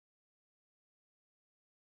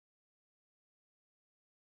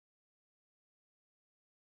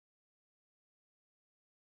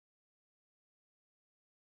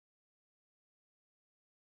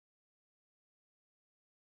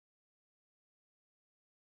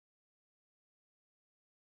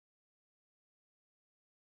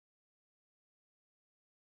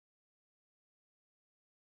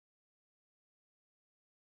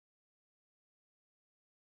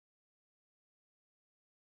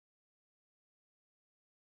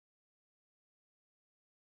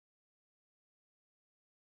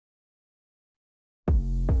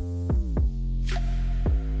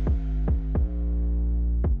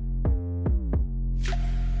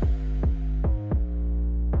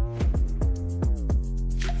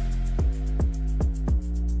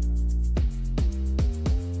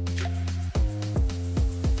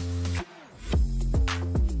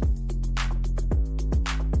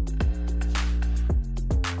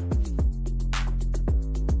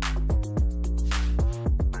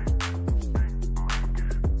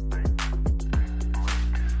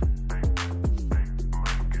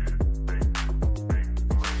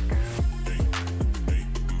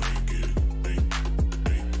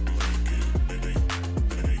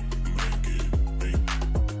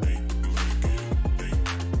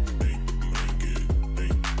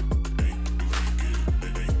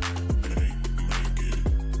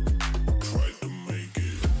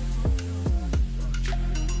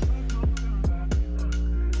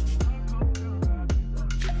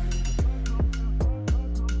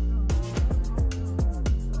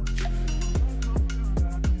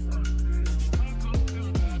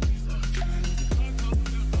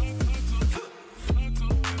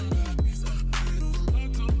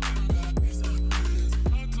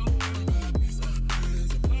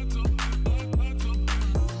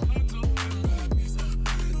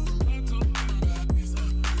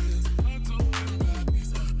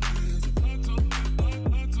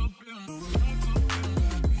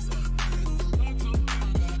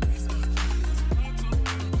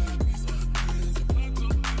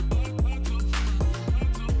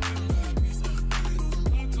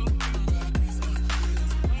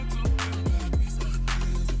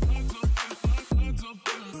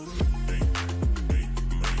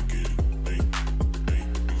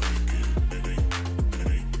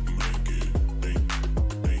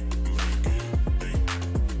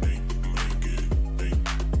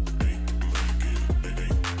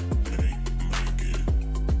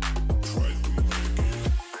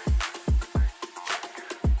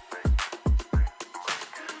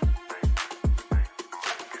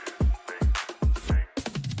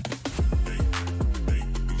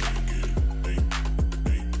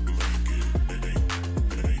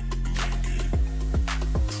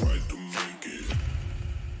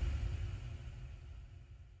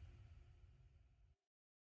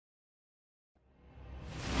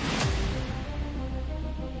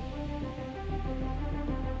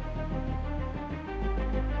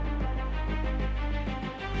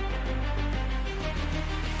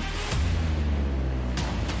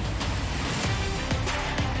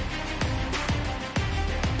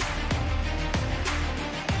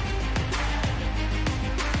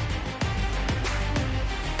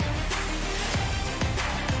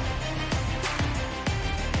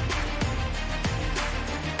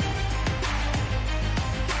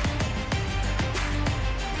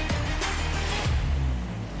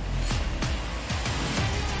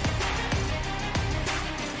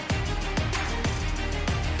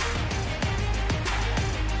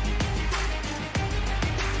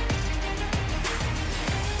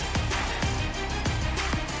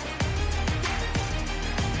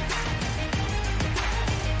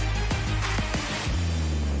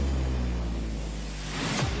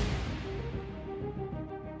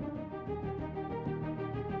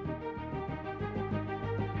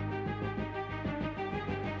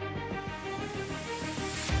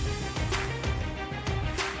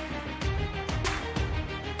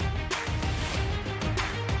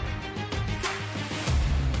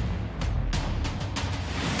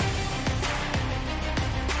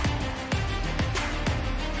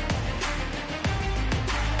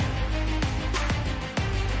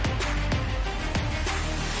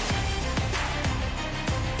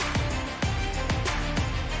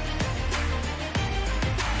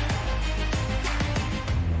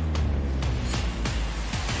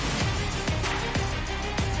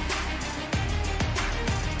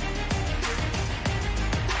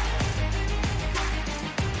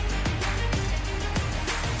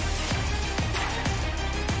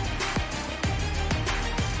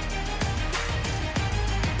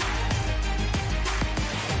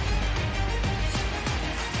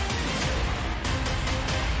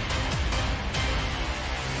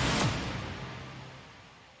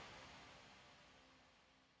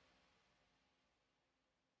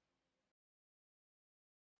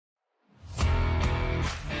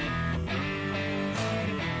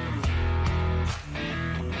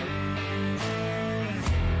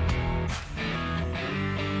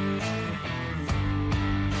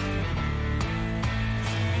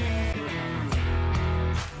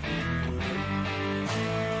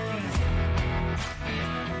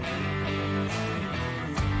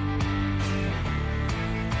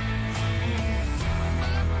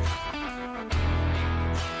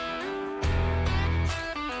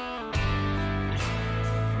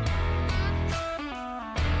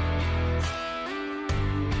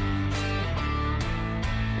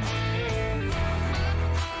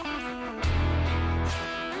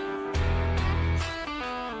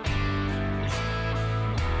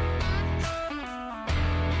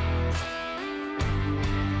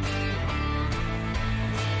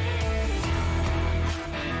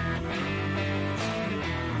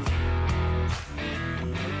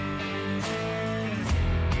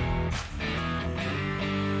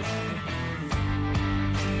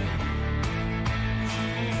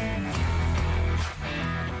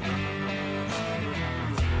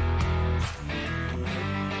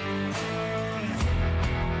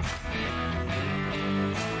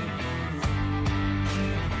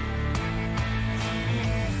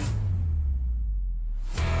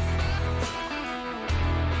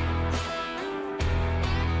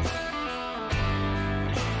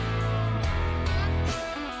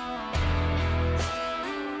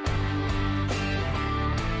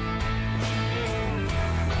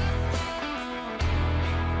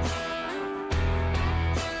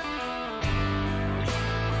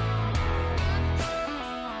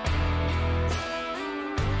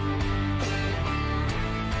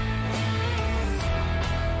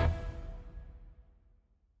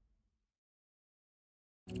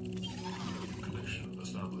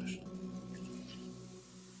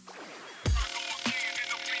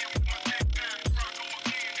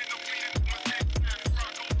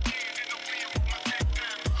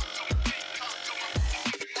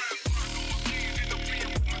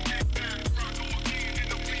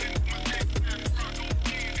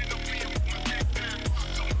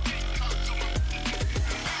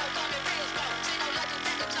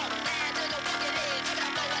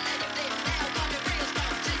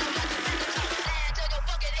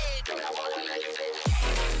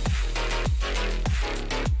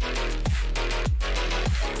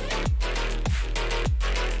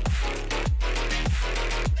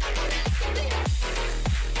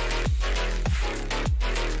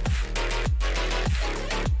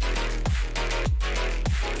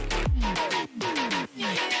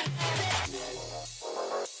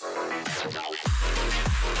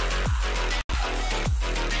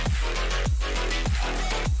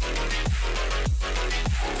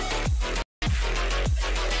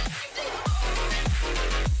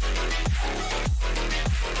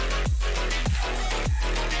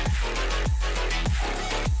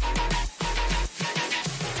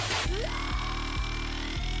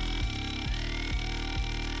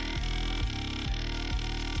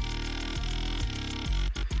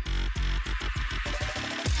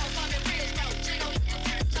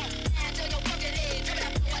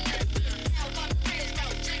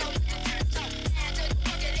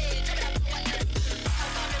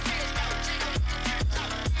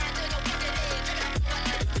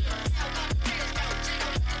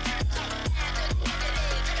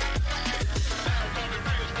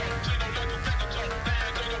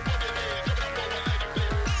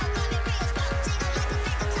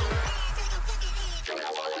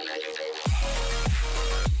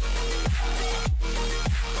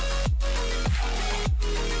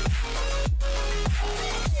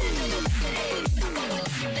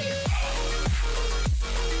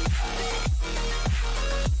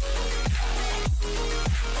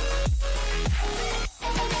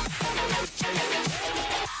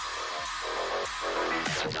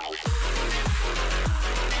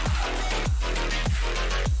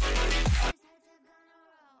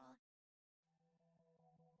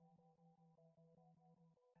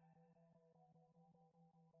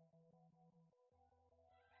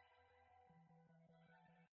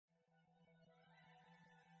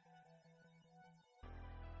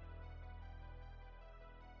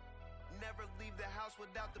Never leave the house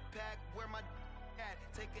without the pack. Where my at?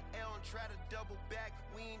 Take an L and try to double back.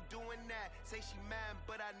 We ain't doing that. Say she mad,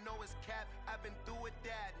 but I know it's cap. I've been through with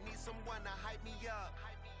that. Need someone to hype me up.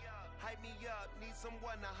 Hype me up. Need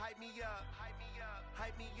someone to hype me up. Hype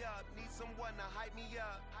me up. Need someone to hype me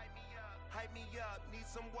up. Hype me up. Need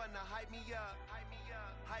someone to hype me up. Hype me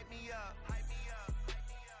up. Hype me up. Hype me up.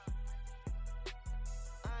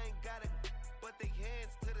 I ain't got it, but they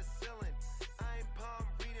hands to the ceiling. I ain't palm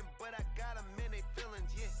reading, but I got them in they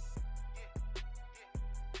feelings, yeah.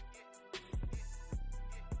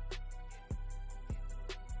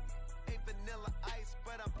 Ain't vanilla ice,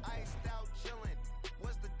 but I'm iced out chillin'.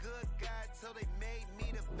 Was the good guy till they made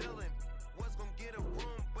me the villain. Was gonna get a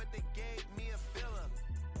room, but they gave me a villa.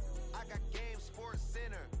 I got game Sports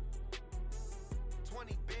Center.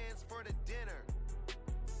 20 bands for the dinner.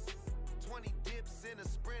 20 dips in a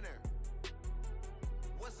sprinter.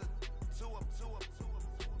 What's a 2 up, 2 up, 2 up,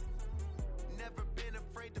 2 up? Never been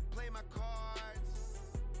afraid to play my cards.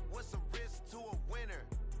 What's a risk to a winner?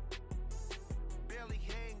 Barely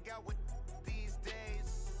hang out with these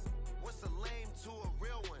days. What's a lame to a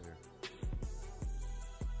real one?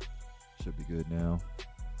 Should be good now.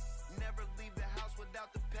 Never leave the house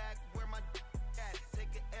without the pack. Where my at?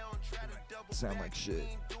 Take an L and try to double Sound back. like shit.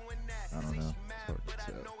 I don't know. It's hard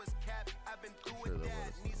to tell. I've been through with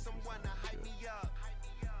that. Need someone to hype me up.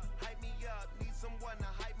 Hype me up. Need someone to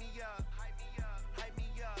hype me up. Hype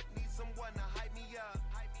me up. Need someone to hype me up.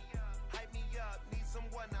 Hype me up. Need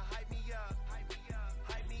someone to hype me up. Hype me up.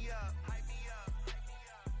 Hype me up. Hype me up.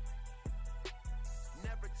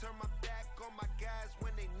 Never turn my back on my guys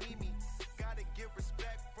when they need me. Gotta give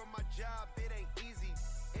respect for my job. It ain't easy.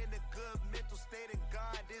 In a good mental state, and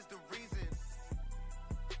God is the reason.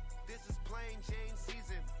 This is plain Jane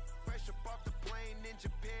season. Fresh up off the plane in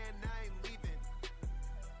Japan, I ain't leaving.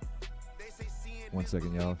 They say seeing 1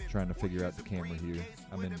 second, y'all. Trying to figure out the camera here.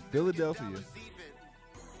 I'm in Philadelphia,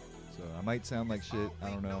 so I might sound like shit. I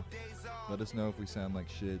don't know. Let us know if we sound like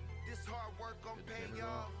shit.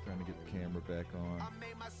 Trying to get the camera back on. I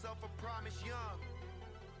made myself a promise young.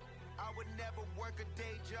 I would never work a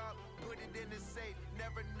day job, put it in the safe,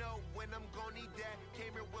 never know when I'm gonna need that.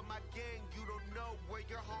 Came here with my gang, you don't know where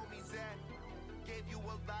your homies at. Gave you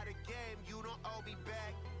a lot of game, you don't owe me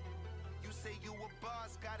back. You say you a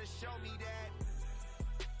boss, gotta show me that.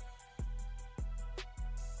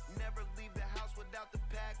 Never leave the house without the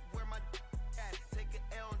pack. Where my at? Take an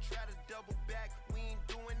L and try to double back. We ain't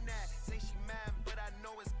doing that. Say she mad, but I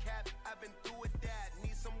know it's cap. I've been through with that.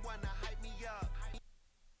 Need someone to hype me up.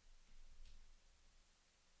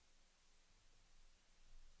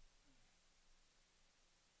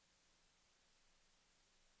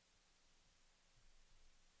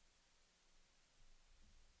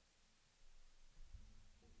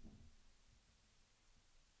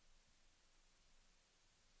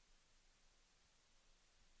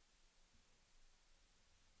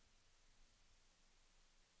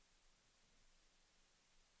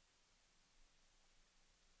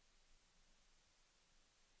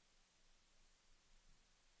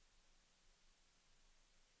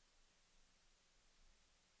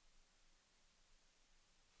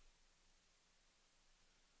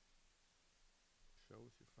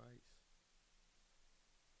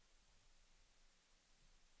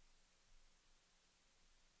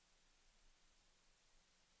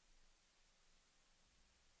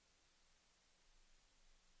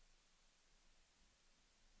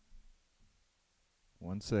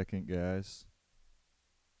 1 second, guys.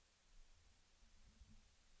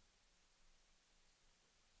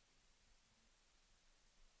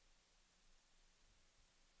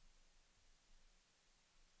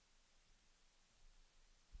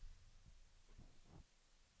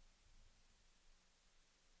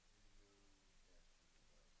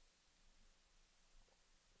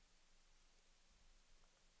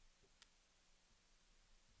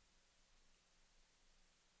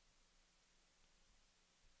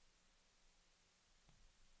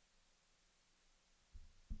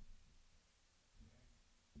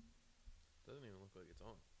 Doesn't even look like it's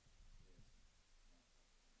on.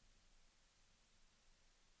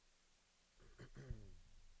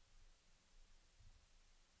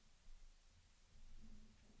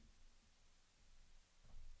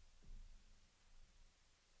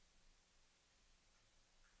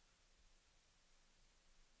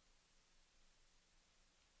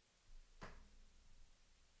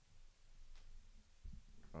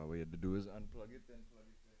 All we had to do is unplug it, then plug it back in.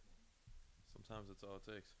 Sometimes that's all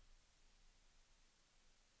it takes.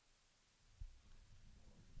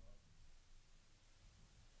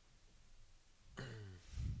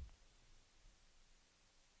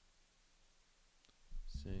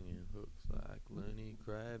 Singing hooks like Lenny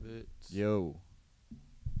Kravitz. Yo.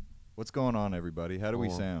 What's going on, everybody? How do we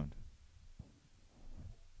Hold on. sound?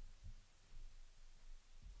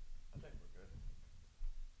 I think we're good.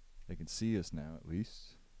 They can see us now, at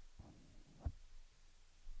least.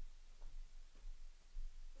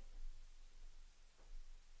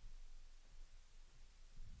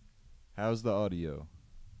 How's the audio?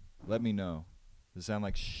 Let me know. Does it sound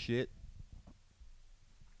like shit?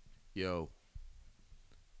 Yo.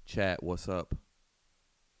 Chat, what's up?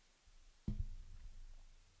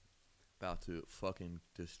 About to fucking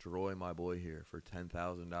destroy my boy here for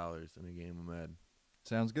 $10,000 in a game of Madden.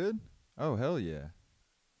 Sounds good? Oh, hell yeah.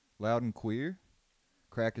 Loud and queer.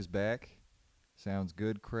 Crack is back. Sounds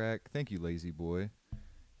good, Crack. Thank you, lazy boy.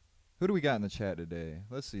 Who do we got in the chat today?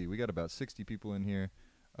 Let's see. We got about 60 people in here.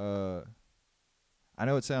 I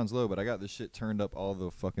know it sounds low, but I got this shit turned up all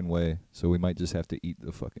the fucking way, so we might just have to eat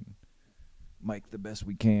the fucking mic the best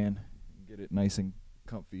we can and get it nice and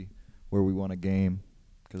comfy where we want a game.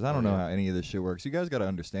 Because I don't know how any of this shit works. You guys got to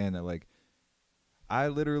understand that, like, I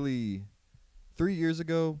literally, 3 years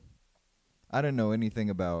ago, I didn't know anything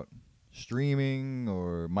about streaming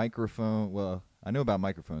or microphone. Well, I know about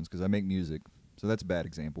microphones because I make music, so that's a bad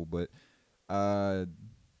example. But all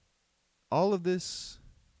of this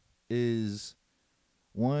is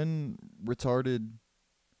one retarded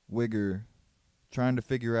wigger trying to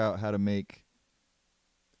figure out how to make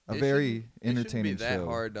a very entertaining show. It shouldn't be that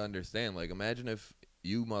hard to understand. Like, imagine if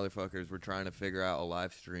you motherfuckers were trying to figure out a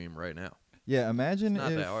live stream right now. Yeah, imagine it's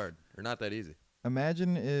not that hard or not that easy.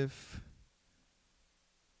 Imagine if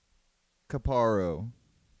Caparo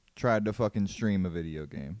tried to fucking stream a video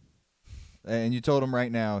game. And you told him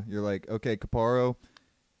right now, you're like, okay, Caparo,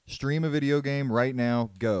 stream a video game right now,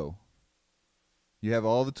 go. You have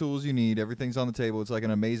all the tools you need. Everything's on the table. It's like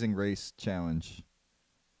an Amazing Race challenge.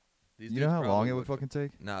 You know how long it would fucking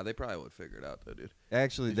take? Nah, they probably would figure it out, though, dude.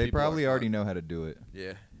 Actually, they probably already know how to do it.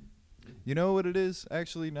 Yeah. You know what it is,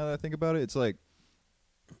 actually, now that I think about it? It's like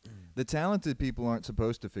the talented people aren't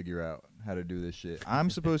supposed to figure out how to do this shit. I'm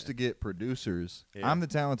supposed to get producers. Yeah. I'm the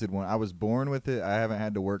talented one. I was born with it. I haven't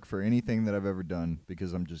had to work for anything that I've ever done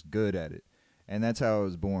because I'm just good at it. And that's how I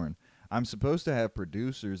was born. I'm supposed to have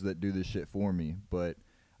producers that do this shit for me, but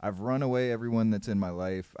I've run away everyone that's in my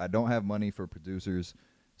life. I don't have money for producers.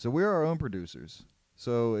 So we're our own producers.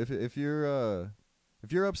 So if you're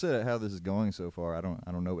upset at how this is going so far, I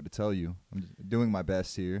don't know what to tell you. I'm just doing my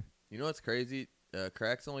best here. You know what's crazy?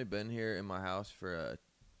 Crack's only been here in my house for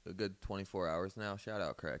a good 24 hours now. Shout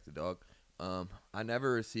out Crack the dog. I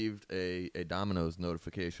never received a Domino's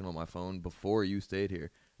notification on my phone before you stayed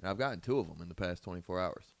here, and I've gotten 2 of them in the past 24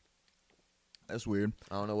 hours. That's weird.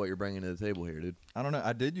 I don't know what you're bringing to the table here, dude. I don't know.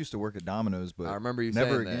 I did used to work at Domino's, but I remember you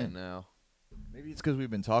never saying again. that now. Maybe it's because we've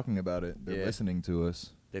been talking about it. They're listening to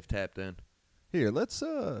us. They've tapped in. Here, let's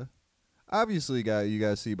obviously, you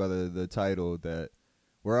guys see by the title that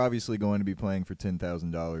we're obviously going to be playing for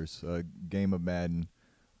 $10,000, a game of Madden.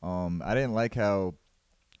 I didn't like how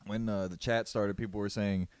when the chat started, people were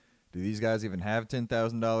saying, "Do these guys even have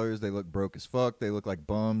 $10,000? They look broke as fuck. They look like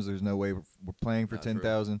bums. There's no way we're playing for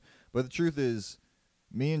 $10,000." But the truth is,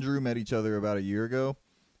 me and Drew met each other about a year ago,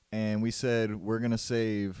 and we said we're gonna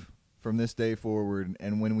save from this day forward,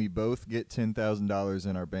 and when we both get $10,000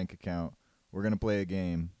 in our bank account, we're going to play a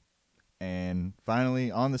game. And finally,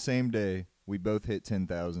 on the same day, we both hit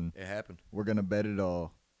 10,000. It happened. We're going to bet it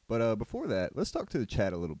all. But before that, let's talk to the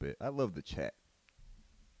chat a little bit. I love the chat.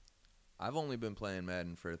 I've only been playing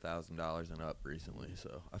Madden for $1,000 and up recently,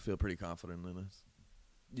 so I feel pretty confident in this.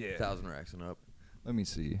 Yeah. 1,000 racks and up. Let me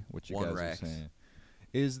see what you One guys racks. are saying.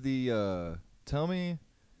 Is the tell me,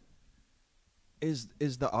 is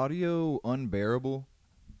the audio unbearable,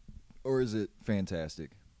 or is it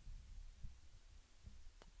fantastic?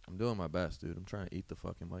 I'm doing my best, dude. I'm trying to eat the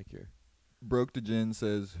fucking mic here. Broke to Jen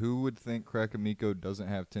says, "Who would think Crackamico doesn't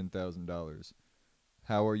have $10,000?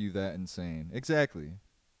 How are you that insane?" Exactly.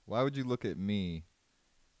 Why would you look at me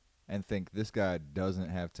and think this guy doesn't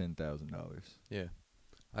have $10,000? Yeah.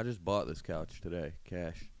 I just bought this couch today,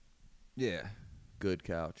 cash. Yeah. Good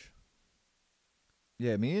couch.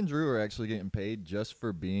 Yeah, me and Drew are actually getting paid just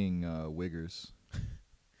for being wiggers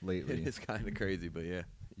lately. It is kind of crazy, but yeah.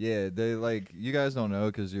 Yeah, they like, you guys don't know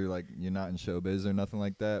because you're not in showbiz or nothing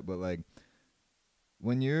like that, but like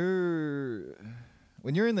when you're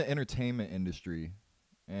in the entertainment industry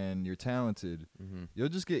and you're talented, you'll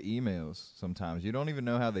just get emails sometimes. You don't even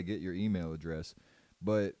know how they get your email address.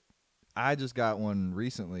 But I just got one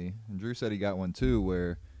recently, and Drew said he got one too,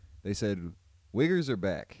 where they said wiggers are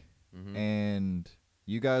back, and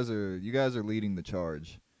you guys are leading the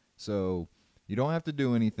charge. So you don't have to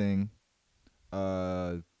do anything.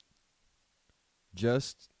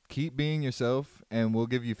 Just keep being yourself, and we'll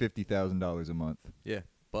give you $50,000 a month. Yeah.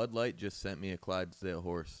 Bud Light just sent me a Clydesdale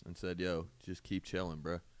horse and said, yo, just keep chilling,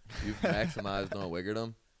 bro. You've maximized on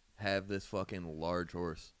Wiggerdom. Have this fucking large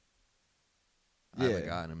horse. I haven't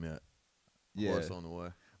gotten him yet. Yeah. Horse on the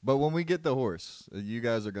way. But when we get the horse, you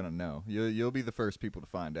guys are going to know. You'll be the first people to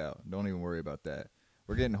find out. Don't even worry about that.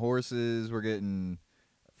 We're getting horses. We're getting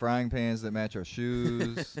frying pans that match our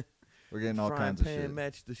shoes. We're getting all kinds of shit. Frying pan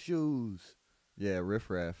match the shoes. Yeah, Riff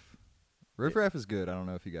Raff. Riff Raff is good. I don't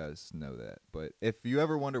know if you guys know that. But if you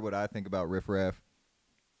ever wonder what I think about Riff Raff,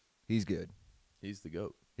 he's good. He's the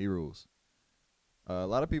GOAT. He rules. A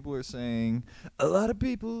lot of people are saying that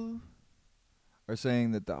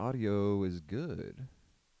the audio is good.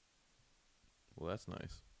 Well, that's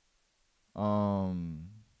nice. Do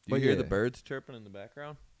you hear the birds chirping in the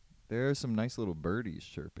background? There are some nice little birdies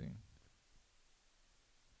chirping.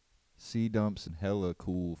 Sea dumps and hella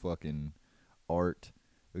cool fucking art.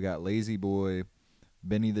 We got Lazy Boy,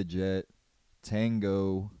 Benny the Jet,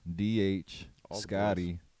 Tango, DH,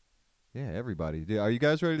 Scotty. Yeah, everybody. Dude, are you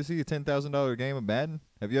guys ready to see a $10,000 game of Madden?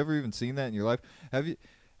 Have you ever even seen that in your life? Have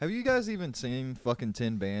you guys even seen fucking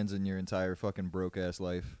 10 bands in your entire fucking broke ass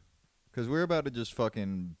life? Because we're about to just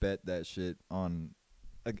fucking bet that shit on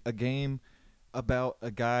a game about a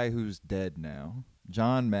guy who's dead now.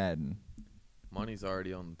 John Madden. Money's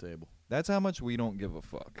already on the table. That's how much we don't give a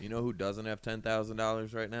fuck. You know who doesn't have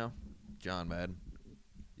 $10,000 right now? John Madden.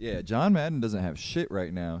 Yeah, John Madden doesn't have shit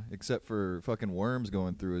right now except for fucking worms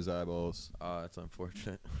going through his eyeballs. That's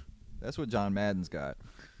unfortunate. That's what John Madden's got.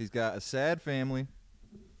 He's got a sad family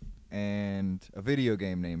and a video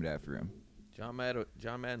game named after him. John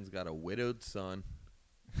Madden's got a widowed son.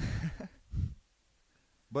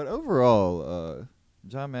 But overall,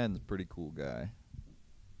 John Madden's a pretty cool guy.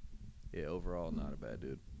 Yeah, overall, not a bad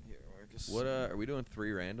dude. What are we doing?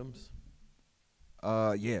 3 randoms?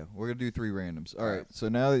 Yeah, we're gonna do 3 randoms. All right. So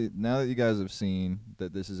now that you guys have seen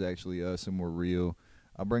that this is actually us and we're real,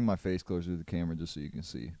 I'll bring my face closer to the camera just so you can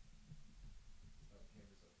see.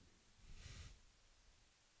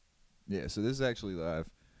 Yeah, so this is actually live.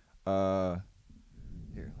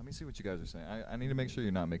 Here, let me see what you guys are saying. I need to make sure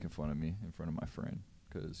you're not making fun of me in front of my friend,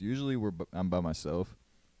 because usually I'm by myself,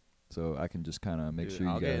 so I can just kind of make sure you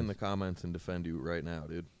guys. I'll get in the comments and defend you right now,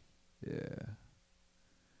 dude. Yeah.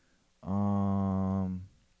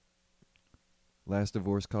 Last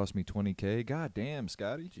divorce cost me $20,000. God damn,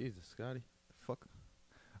 Scotty. Jesus, Scotty. Fuck.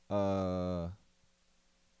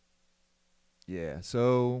 Yeah.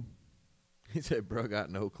 So. He said, "Bro, got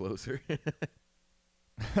no closer."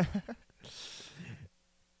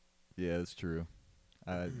 Yeah, that's true.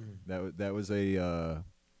 That was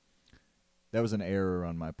an error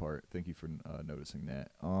on my part. Thank you for noticing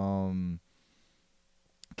that.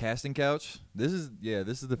 Casting couch. This is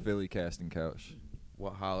the Philly casting couch.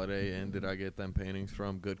 What Holiday Inn did I get them paintings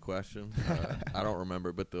from? Good question. I don't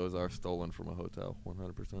remember, but those are stolen from a hotel,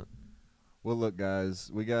 100%. Well, look,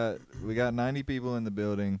 guys, we got 90 people in the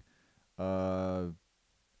building,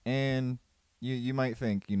 and you might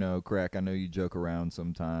think, Crack, I know you joke around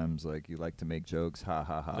sometimes, like you like to make jokes, ha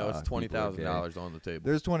ha ha. No, it's $20,000 on the table.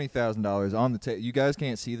 There's $20,000 on the table. You guys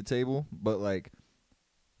can't see the table, but like,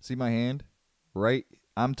 see my hand, right?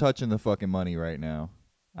 I'm touching the fucking money right now.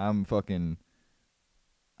 I'm rubbing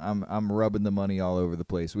the money all over the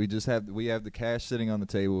place. We have the cash sitting on the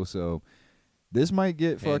table, so this might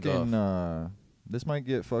get Hands fucking This might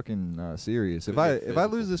get fucking serious. Could If I get if I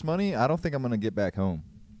lose physical. this money, I don't think I'm gonna get back home.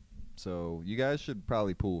 So you guys should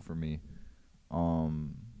probably pull for me.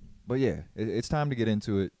 But yeah, it's time to get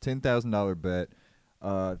into it. $10,000 bet.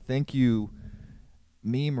 Thank you,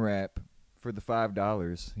 Meme Rap, for the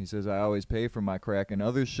 $5. He says I always pay for my crack, and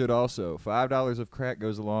others should also. $5 of crack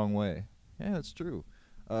goes a long way. Yeah, that's true.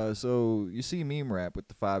 So you see Meme Rap with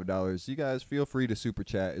the $5. You guys feel free to super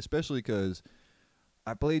chat, especially because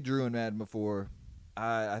I played Drew and Madden before.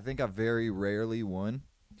 I think I very rarely won,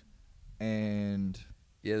 and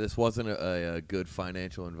Yeah, this wasn't a good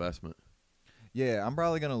financial investment. yeah, I'm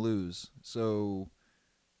probably gonna lose. So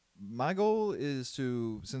my goal is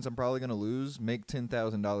to, since I'm probably gonna lose, make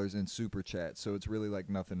 $10,000 in super chat. So it's really like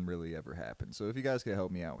nothing really ever happened. So if you guys can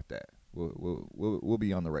help me out with that, we'll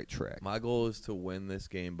be on the right track. My goal is to win this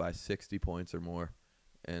game by 60 points or more,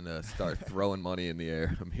 and start throwing money in the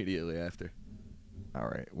air immediately after. All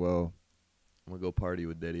right. Well, I'm gonna go party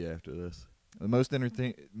with Diddy after this. the most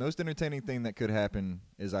entertaining thing that could happen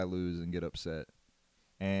is I lose and get upset,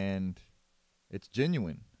 and it's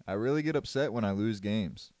genuine. I really get upset when I lose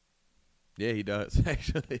games. Yeah, he does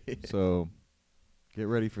actually. So get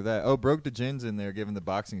ready for that. Oh, Broke the Gin's in there giving the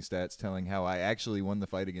boxing stats, telling how I actually won the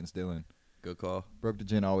fight against Dylan. Good call. Broke the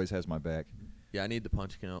Gin always has my back. Yeah, I need the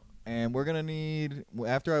punch count. And we're going to need,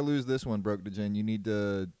 after I lose this one, Broke the Gin, you need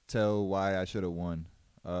to tell why I should have won.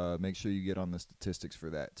 Make sure you get on the statistics for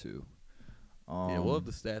that, too. Yeah, we'll have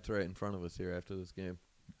the stats right in front of us here after this game.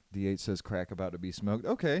 DH says crack about to be smoked.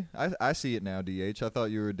 Okay, I see it now, DH. I thought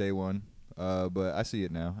you were day one, but I see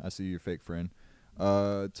it now. I see your fake friend.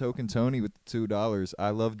 Token Tony with the $2.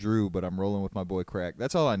 I love Drew, but I'm rolling with my boy Crack.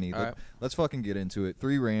 That's all I need. All right. Let's fucking get into it.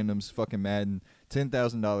 3 randoms, fucking Madden,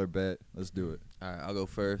 $10,000 bet. Let's do it. All right, I'll go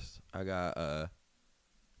first. I got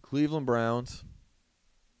Cleveland Browns,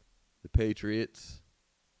 the Patriots,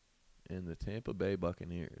 and the Tampa Bay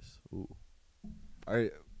Buccaneers. Ooh. All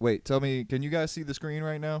right, wait. Tell me, can you guys see the screen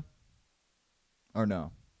right now? Or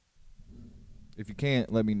no? If you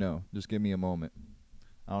can't, let me know. Just give me a moment.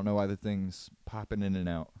 I don't know why the thing's popping in and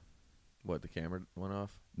out. What, the camera went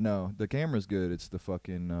off? No, the camera's good. It's the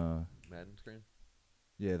fucking Madden screen?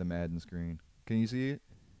 yeah, the Madden screen. Can you see it?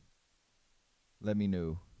 Let me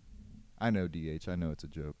know. I know, DH. I know it's a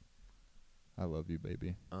joke. I love you,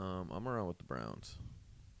 baby. I'm around with the Browns.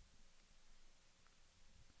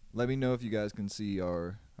 Let me know if you guys can see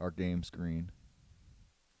our game screen.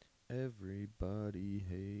 Everybody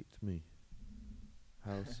hates me.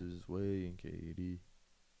 Houses way in KD.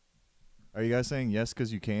 Are you guys saying yes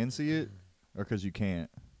because you can see it or because you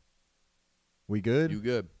can't? We good? You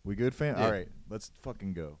good? We good, fam? Yeah. All right, let's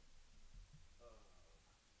fucking go.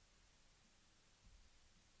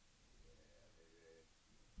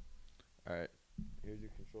 All right. Here's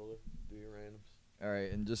your controller. Do your randoms. All right,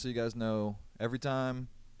 and just so you guys know, every time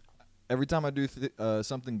I do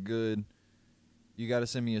something good, you got to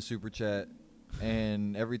send me a super chat.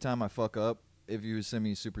 And every time I fuck up, if you send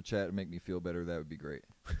me a super chat to make me feel better, that would be great.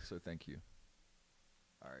 So thank you.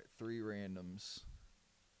 All right, 3 randoms.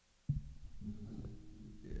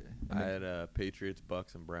 Yeah. I had Patriots,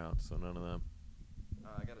 Bucks, and Browns, so none of them.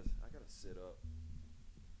 I gotta sit up.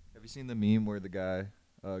 Have you seen the meme where the guy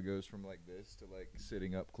goes from like this to like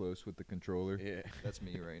sitting up close with the controller? Yeah. That's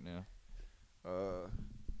me right now.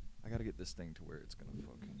 I gotta get this thing to where it's gonna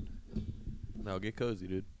fucking. No, get cozy,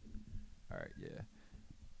 dude. All right, yeah.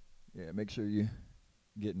 Yeah, make sure you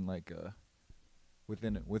getting like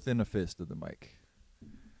within a fist of the mic,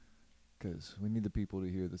 cause we need the people to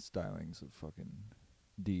hear the stylings of fucking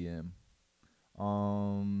DM.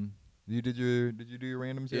 You did you do your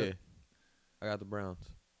randoms yet? Yeah. I got the Browns.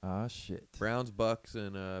 Ah shit. Browns, Bucks,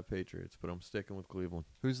 and Patriots, but I'm sticking with Cleveland.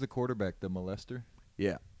 Who's the quarterback? The molester?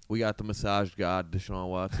 Yeah. We got the massage god, Deshaun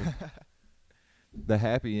Watson. The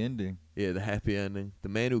happy ending. Yeah, the happy ending. The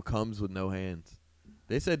man who comes with no hands.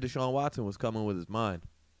 They said Deshaun Watson was coming with his mind.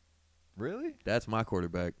 Really? That's my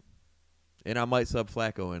quarterback. And I might sub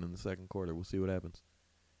Flacco in the second quarter. We'll see what happens.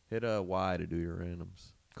 Hit Y to do your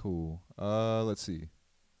randoms. Cool. Let's see.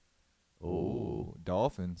 Oh.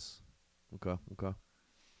 Dolphins. Okay.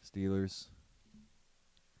 Steelers.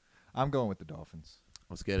 I'm going with the Dolphins.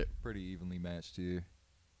 Let's get it. Pretty evenly matched here.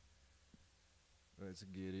 Let's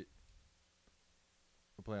get it.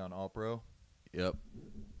 We'll play on All Pro. Yep.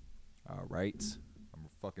 All right. I'm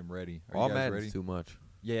fucking ready. Are All you guys Madden's ready? too much.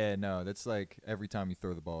 Yeah, no. That's like every time you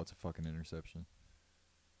throw the ball, it's a fucking interception.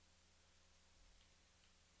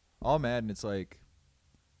 All Madden, it's like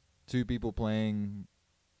 2 people playing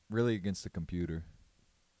really against the computer.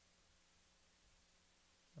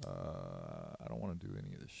 I don't want to do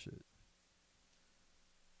any of this shit.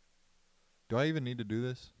 Do I even need to do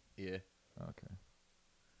this? Yeah. Okay.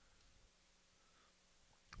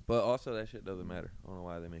 But also, that shit doesn't matter. I don't know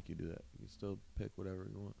why they make you do that. You can still pick whatever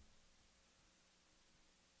you want.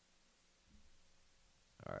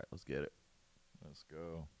 All right, let's get it. Let's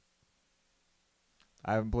go.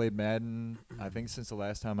 I haven't played Madden, I think, since the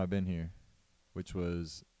last time I've been here, which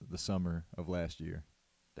was the summer of last year.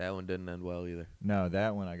 That one didn't end well either. No,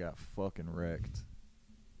 that one I got fucking wrecked.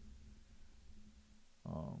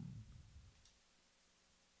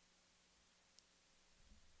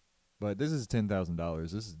 But this is $10,000.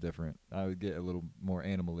 This is different. I would get a little more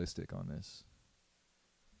animalistic on this.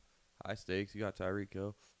 High stakes. You got Tyreek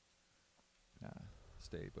Hill. Nah,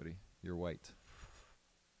 stay, buddy. You're white.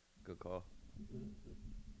 Good call. Turn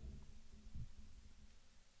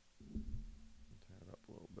it up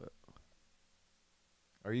a little bit.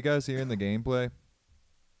 Are you guys hearing the gameplay?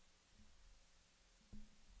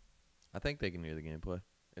 I think they can hear the gameplay.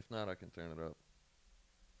 If not, I can turn it up.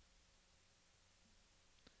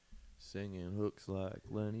 Singing hooks like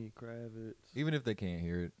Lenny Kravitz. Even if they can't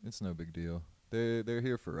hear it, it's no big deal. They're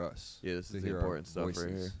here for us. Yeah, this to is the hear our important stuff right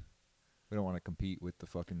voices. here. We don't want to compete with the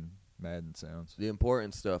fucking Madden sounds. The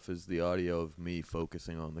important stuff is the audio of me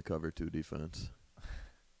focusing on the cover 2 defense.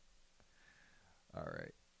 All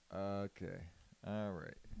right. Okay. All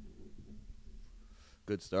right.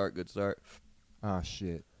 Good start, good start. Ah,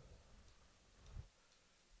 shit.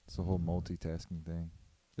 It's the whole multitasking thing.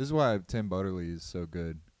 This is why Tim Butterly is so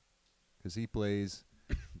good. Because he plays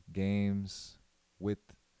games with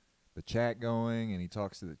the chat going, and he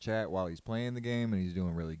talks to the chat while he's playing the game, and he's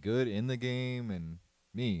doing really good in the game. And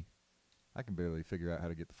me, I can barely figure out how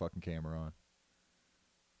to get the fucking camera on.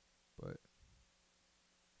 But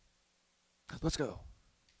let's go.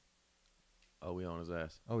 Oh, we on his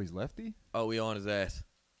ass. Oh, he's lefty? Oh, we on his ass.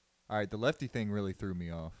 All right, the lefty thing really threw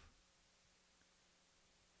me off.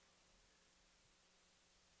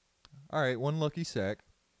 All right, one lucky sack.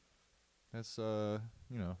 That's you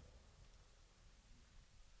know.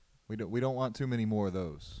 We don't want too many more of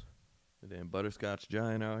those. The damn butterscotch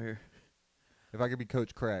giant out here. If I could be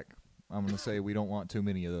Coach Crack, I'm gonna say we don't want too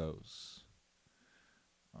many of those.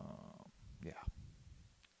 Yeah.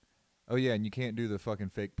 Oh yeah, and you can't do the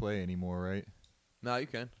fucking fake play anymore, right? No, you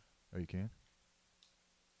can. Oh, you can?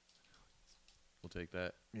 We'll take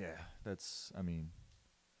that. Yeah, that's. I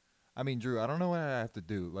mean, Drew, I don't know what I have to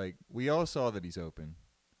do. Like, we all saw that he's open.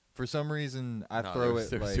 For some reason, I throw it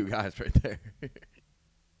There's like. two guys right there.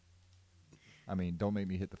 I mean, don't make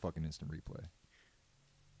me hit the fucking instant replay.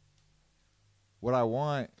 What I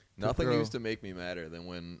want. Nothing used to make me madder than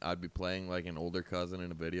when I'd be playing like an older cousin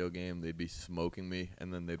in a video game. They'd be smoking me,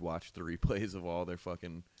 and then they'd watch the replays of all their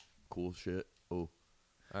fucking cool shit. Oh,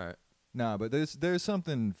 all right. Nah, but there's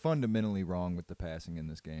something fundamentally wrong with the passing in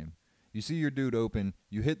this game. You see your dude open,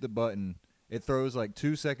 you hit the button, it throws like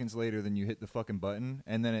 2 seconds later than you hit the fucking button,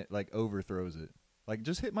 and then it like overthrows it. Like,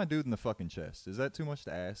 just hit my dude in the fucking chest. Is that too much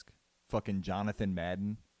to ask? Fucking Jonathan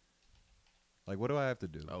Madden. Like, what do I have to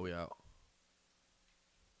do? Oh, we out.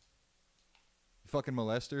 Fucking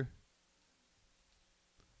molester.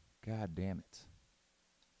 God damn it.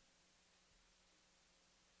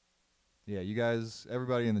 Yeah, you guys,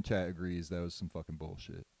 everybody in the chat agrees that was some fucking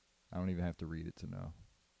bullshit. I don't even have to read it to know.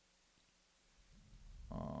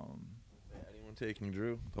 Anyone taking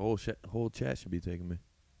Drew? The whole chat should be taking me.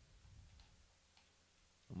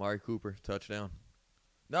 Amari Cooper, touchdown.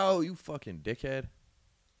 No, you fucking dickhead.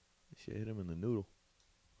 This shit hit him in the noodle.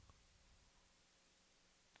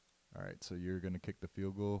 All right, so you're going to kick the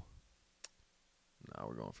field goal? Nah,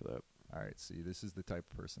 we're going for that. All right, see, this is the type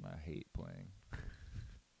of person I hate playing.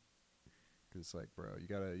 Because it's like, bro, you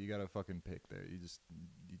gotta fucking pick there. You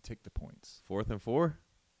take the points. 4th and 4?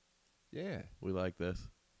 Yeah. We like this.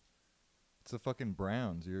 It's the fucking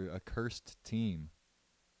Browns. You're a cursed team.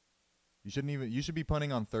 You should be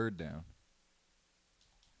punting on 3rd down.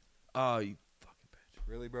 Oh, you fucking bitch.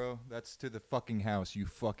 Really, bro? That's to the fucking house, you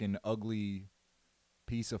fucking ugly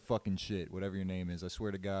piece of fucking shit, whatever your name is. I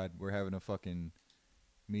swear to God, we're having a fucking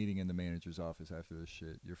meeting in the manager's office after this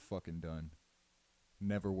shit. You're fucking done.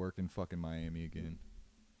 Never work in fucking Miami again.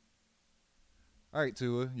 All right,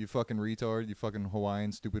 Tua, you fucking retard. You fucking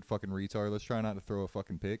Hawaiian stupid fucking retard. Let's try not to throw a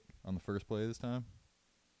fucking pick on the first play this time.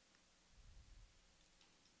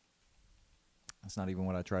 That's not even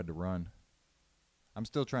what I tried to run. I'm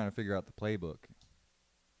still trying to figure out the playbook.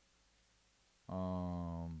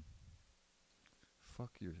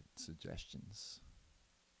 Fuck your suggestions.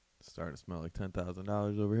 Starting to smell like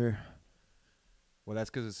 $10,000 over here. Well, that's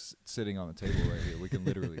because it's sitting on the table right here. We can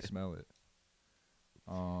literally smell it.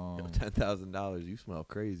 Yo, $10,000. You smell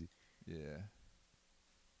crazy. Yeah.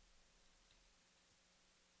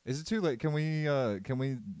 Is it too late? Can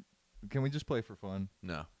we Can we just play for fun?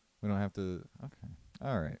 No. We don't have to. Okay.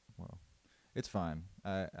 All right. Well, it's fine.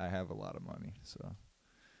 I have a lot of money, so.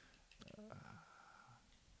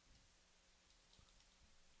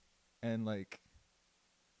 And like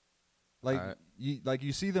Alright.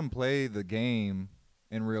 you see them play the game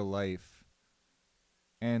in real life,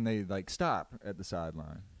 and they like stop at the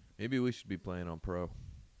sideline. Maybe we should be playing on pro.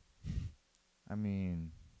 I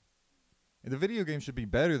mean, the video game should be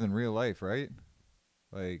better than real life, right?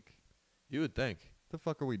 Like, You would think. the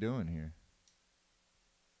fuck are we doing here?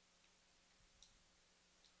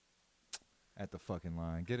 At the fucking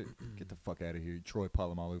line. Get the fuck out of here. Troy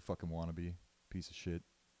Polamalu fucking wannabe. Piece of shit.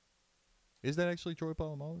 Is that actually Troy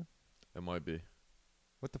Polamalu? It might be.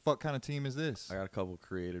 What the fuck kind of team is this? I got a couple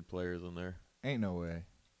created players in there. Ain't no way.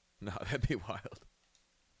 No, that'd be wild.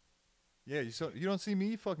 Yeah, you don't see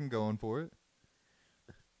me fucking going for it.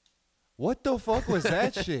 What the fuck was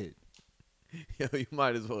that shit? Yo, you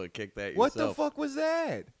might as well have kicked that yourself. What the fuck was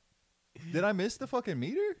that? Did I miss the fucking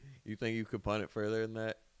meter? You think you could punt it further than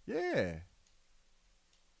that? Yeah.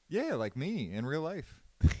 Yeah, like me in real life.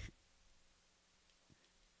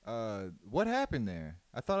 What happened there?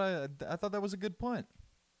 I thought that was a good punt.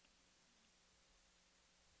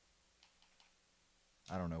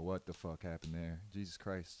 I don't know what the fuck happened there. Jesus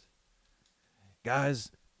Christ.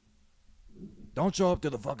 Guys, don't show up to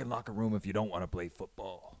the fucking locker room if you don't want to play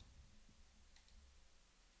football.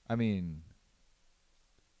 I mean,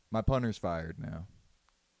 my punter's fired now.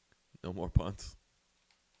 No more punts.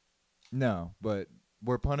 No, but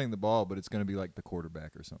we're punting the ball, but it's going to be like the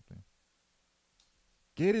quarterback or something.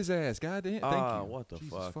 Get his ass. Goddamn. Thank you. What the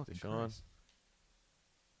Jesus fuck, fucking Deshaun? Christ.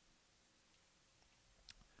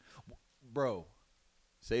 Bro,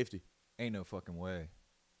 Safety. ain't no fucking way.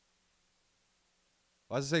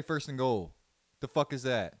 Why does it say first and goal? The fuck is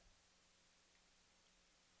that?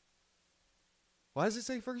 Why does it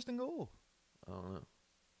say first and goal? I don't know.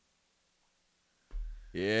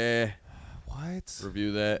 Yeah. What?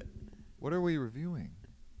 Review that. What are we reviewing?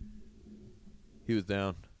 He was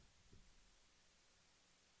down.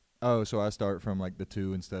 Oh, so I start from like the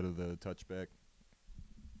 2 instead of the touchback?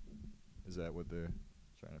 Is that what they're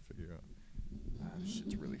trying to figure out? This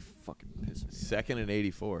shit's really fucking pissing me. 2nd and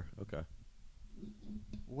 84. Okay.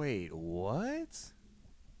 Wait, what?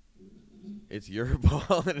 It's your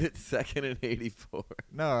ball and it's 2nd and 84.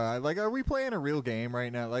 No, are we playing a real game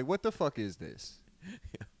right now? Like, what the fuck is this?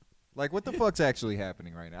 Like, what the fuck's actually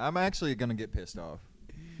happening right now? I'm actually gonna get pissed off.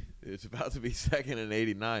 It's about to be 2nd and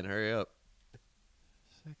 89. Hurry up.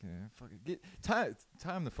 Second, fucking get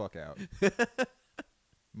time the fuck out.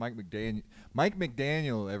 Mike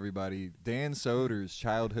McDaniel, everybody. Dan Soder's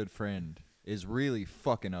childhood friend is really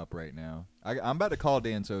fucking up right now. I'm about to call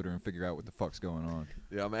Dan Soder and figure out what the fuck's going on.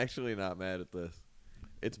 Yeah, I'm actually not mad at this.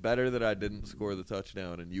 It's better that I didn't score the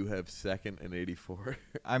touchdown and you have 2nd and 84.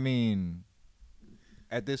 I mean,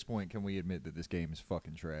 at this point, can we admit that this game is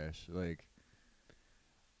fucking trash? Like,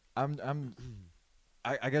 I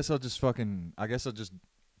guess I'll just 2nd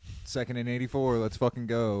and 84. Let's fucking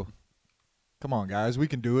go. Come on, guys, we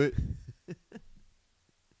can do it.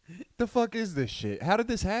 The fuck is this shit? How did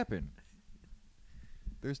this happen?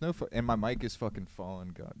 There's no and my mic is fucking falling.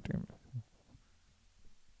 God damn it.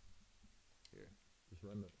 Here, just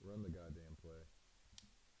run the goddamn play.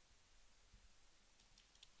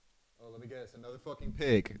 Oh, let me guess. Another fucking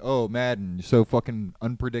pick. Oh, Madden, you're so fucking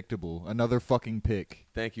unpredictable. Another fucking pick.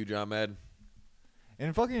 Thank you, John Madden.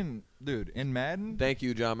 And fucking dude, in Madden. Thank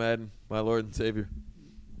you, John Madden, my Lord and Savior.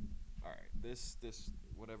 All right, this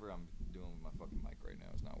whatever I'm doing with my fucking mic right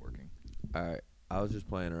now is not working. All right, I was just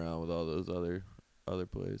playing around with all those other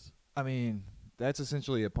plays. I mean, that's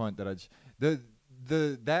essentially a punt that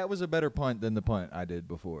that was a better punt than the punt I did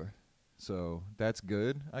before. So, that's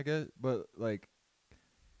good, I guess, but like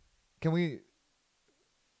can we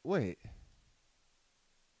wait?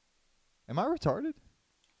 Am I retarded?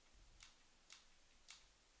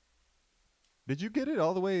 Did you get it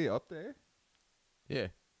all the way up there? Yeah.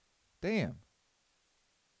 Damn.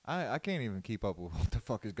 I can't even keep up with what the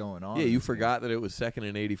fuck is going on. Yeah, you forgot that it was 2nd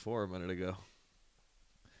and 84 a minute ago.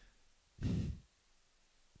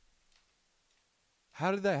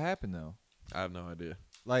 How did that happen though? I have no idea.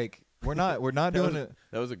 Like we're not doing it.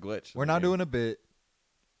 That was a glitch. We're not doing a bit.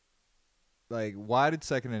 Like, why did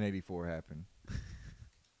 2nd and 84 happen?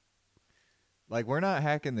 Like, we're not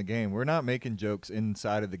hacking the game. We're not making jokes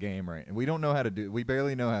inside of the game, right? And we don't know how to do. We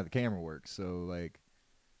barely know how the camera works. So, like,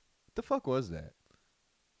 what the fuck was that?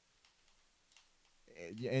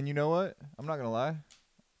 And you know what? I'm not gonna lie.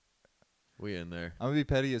 We in there. I'm gonna be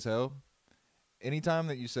petty as hell. Anytime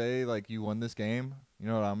that you say like you won this game, you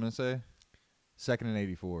know what I'm gonna say? 2nd and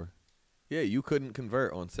 84. Yeah, you couldn't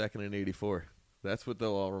convert on 2nd and 84. That's what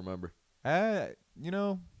they'll all remember. You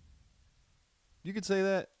know, you could say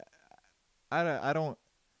that. I don't.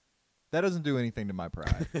 That doesn't do anything to my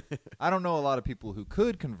pride. I don't know a lot of people who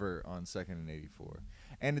could convert on 2nd and 84.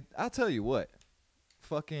 And I'll tell you what,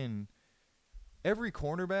 fucking every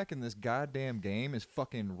cornerback in this goddamn game is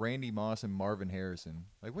fucking Randy Moss and Marvin Harrison.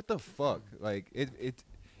 Like, what the fuck? Like,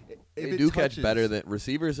 They do catch better than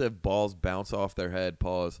receivers. Have balls bounce off their head,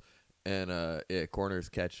 pause, and corners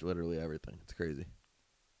catch literally everything. It's crazy.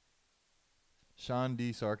 Sean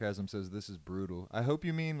D. Sarcasm says this is brutal. I hope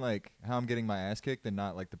you mean like how I'm getting my ass kicked and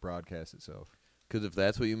not like the broadcast itself. Because if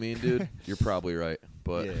that's what you mean, dude, you're probably right.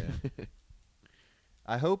 But yeah.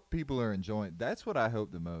 I hope people are enjoying. That's what I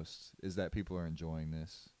hope the most, is that people are enjoying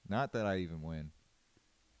this. Not that I even win.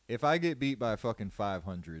 If I get beat by fucking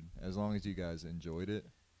 500, as long as you guys enjoyed it.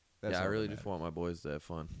 That's yeah, I all really that just matters. want my boys to have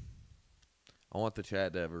fun. I want the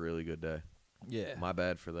chat to have a really good day. Yeah. My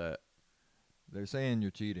bad for that. They're saying you're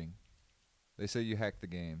cheating. They say you hacked the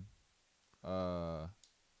game.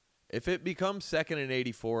 If it becomes 2nd and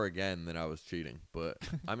 84 again, then I was cheating. But,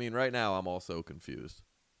 I mean, right now I'm also confused.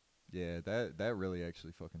 Yeah, that really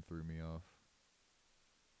actually fucking threw me off.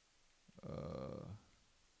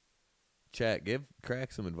 Chat, give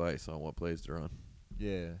Crack some advice on what plays to run.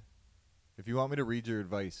 Yeah. If you want me to read your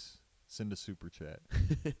advice, send a super chat.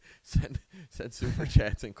 send super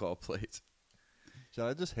chats and call plays. Should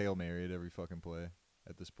I just Hail Mary at every fucking play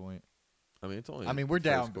at this point? I mean, it's only. We're the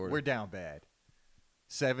down. first quarter. We're down bad.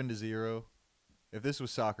 7-0. If this was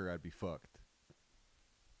soccer, I'd be fucked.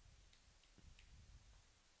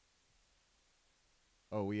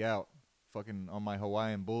 Oh, we out. Fucking on my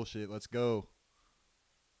Hawaiian bullshit. Let's go.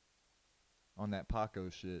 On that Paco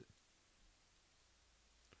shit.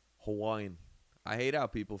 Hawaiian. I hate how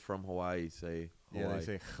people from Hawaii say Hawaii. Yeah, they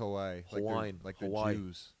say Hawaii. Hawaiian. Like Hawaii. the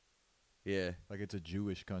Jews. Yeah. Like it's a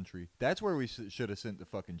Jewish country. That's where we should have sent the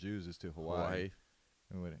fucking Jews, is to Hawaii.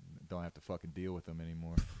 And we don't have to fucking deal with them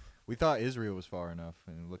anymore. We thought Israel was far enough,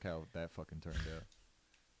 and look how that fucking turned out.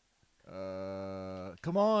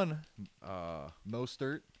 Come on,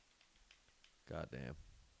 Mostert. Goddamn.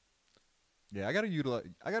 Yeah, I gotta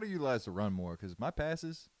utilize the run more, because my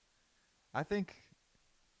passes, I think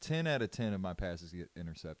 10 out of 10 of my passes get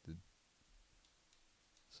intercepted.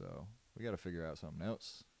 So we gotta figure out something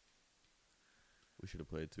else. We should have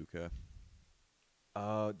played 2K.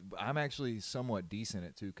 I'm actually somewhat decent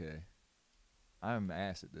at 2K. I'm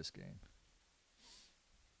ass at this game.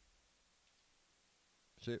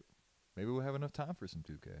 Shit, maybe we'll have enough time for some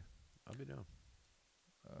 2K. I'll be down.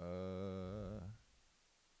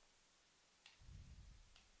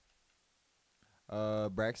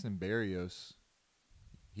 Braxton Berrios,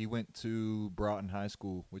 he went to Broughton High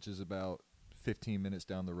School, which is about 15 minutes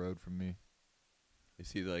down the road from me.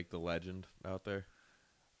 Is he like the legend out there?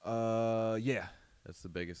 Yeah. That's the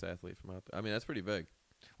biggest athlete from out there. I mean, that's pretty big.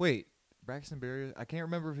 Wait, Braxton Berrios? I can't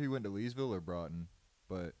remember if he went to Leesville or Broughton,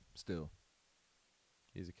 but still.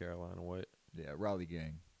 He's a Carolina White. Yeah, Raleigh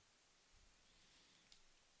gang.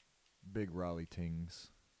 Big Raleigh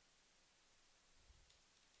tings.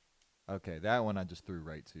 Okay, that one I just threw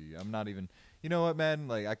right to you. I'm not even... You know what, Madden?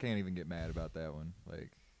 Like, I can't even get mad about that one.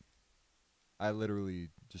 Like, I literally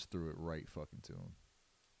just threw it right fucking to him.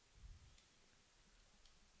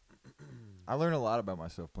 I learned a lot about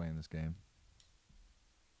myself playing this game.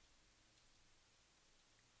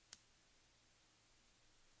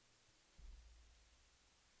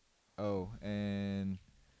 Oh, and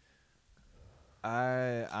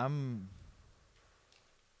I'm...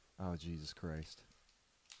 Oh, Jesus Christ.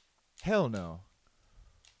 Hell no.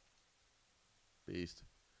 Beast.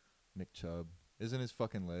 Nick Chubb. Isn't his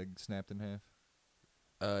fucking leg snapped in half?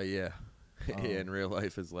 Yeah. Yeah, in real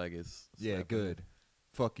life, his leg is Yeah, snapped. good.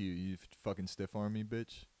 Fuck you. You fucking stiff arm me,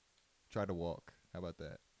 bitch. Try to walk. How about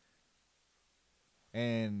that?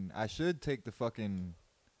 And I should take the fucking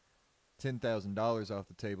 $10,000 off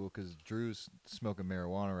the table because Dru's smoking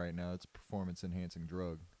marijuana right now. It's a performance-enhancing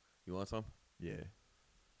drug. You want some? Yeah.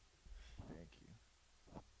 Thank you.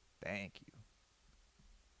 Thank you.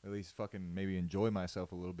 At least fucking maybe enjoy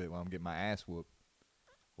myself a little bit while I'm getting my ass whooped.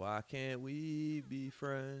 Why can't we be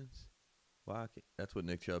friends? Why can't... That's what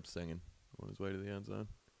Nick Chubb's singing on his way to the end zone.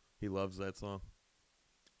 He loves that song.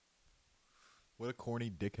 What a corny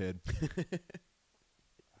dickhead.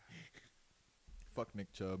 Fuck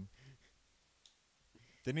Nick Chubb.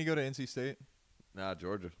 Didn't he go to NC State? Nah,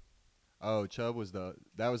 Georgia. Oh, Chubb was that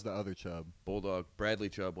was the other Chubb. Bulldog. Bradley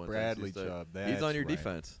Chubb went Bradley to NC State. Chubb. He's on your right.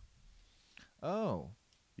 defense. Oh.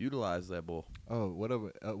 Utilize that bull. Oh,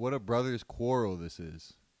 what a brothers' quarrel this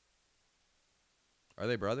is. Are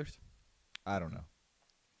they brothers? I don't know.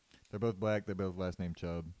 They're both black. They both last name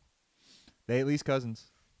Chubb. They at least cousins.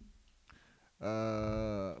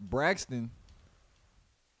 Braxton.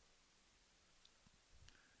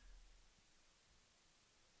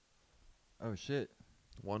 Oh, shit.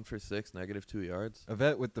 1 for 6, negative 2 yards.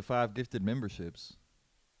 Yvette with the 5 gifted memberships.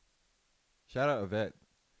 Shout out Yvette.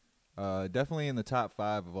 Definitely in the top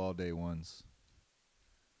 5 of all day ones.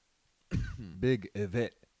 Big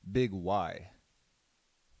Yvette. Big Y.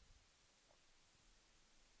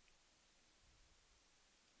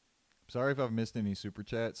 Sorry if I've missed any super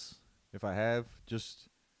chats. If I have, just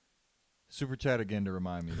super chat again to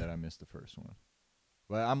remind me that I missed the first one.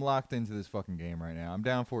 But I'm locked into this fucking game right now. I'm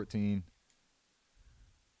down 14.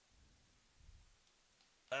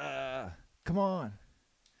 Come on.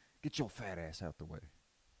 Get your fat ass out the way.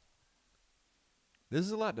 This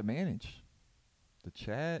is a lot to manage. The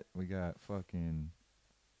chat, we got fucking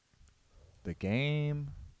the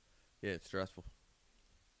game. Yeah, it's stressful.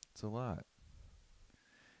 It's a lot.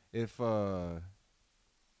 If you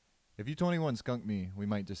 21 skunk me, we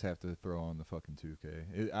might just have to throw on the fucking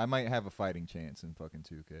 2K. I might have a fighting chance in fucking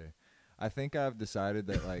 2K. I think I've decided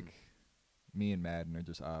that like me and Madden are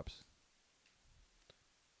just ops.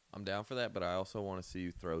 I'm down for that, but I also want to see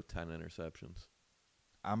you throw 10 interceptions.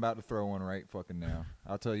 I'm about to throw one right fucking now.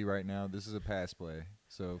 I'll tell you right now, this is a pass play.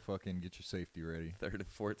 So fucking get your safety ready. 3rd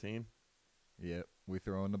and 14. Yep, we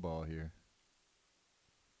throwing the ball here.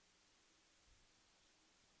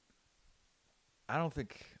 I don't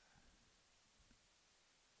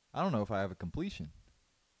know if I have a completion.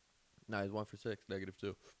 No, he's 1 for 6, negative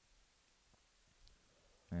 2.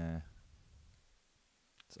 Yeah.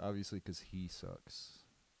 It's obviously because he sucks.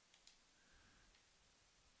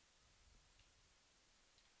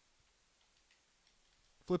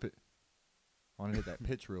 Flip it. I want to hit that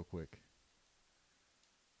pitch real quick.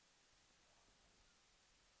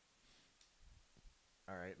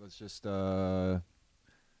 All right, let's just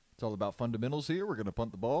it's all about fundamentals here. We're going to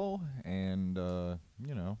punt the ball and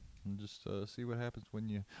just see what happens when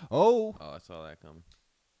you Oh, I saw that coming.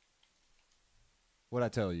 What'd I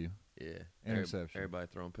tell you? Yeah. Interception. Everybody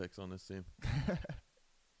throwing picks on this team.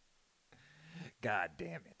 God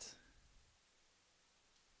damn it.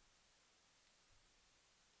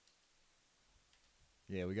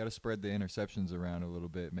 Yeah, we got to spread the interceptions around a little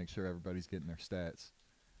bit, make sure everybody's getting their stats.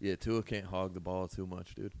 Yeah, Tua can't hog the ball too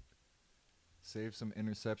much, dude. Save some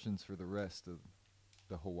interceptions for the rest of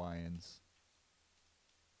the Hawaiians.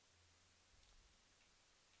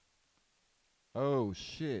 Oh,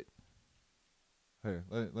 shit. Here,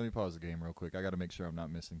 let me pause the game real quick. I got to make sure I'm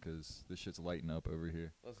not missing because this shit's lighting up over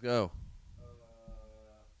here. Let's go. Let's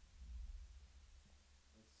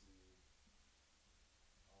see.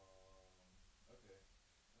 Okay. I didn't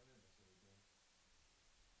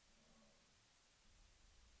miss anything.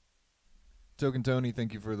 Token Tony,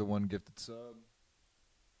 thank you for the 1 gifted sub.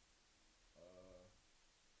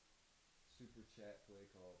 Super chat play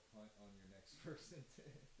called punt on your next first and 10.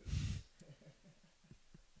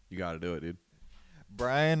 You got to do it, dude.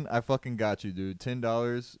 Brian, I fucking got you, dude.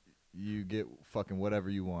 $10, you get fucking whatever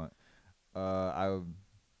you want. I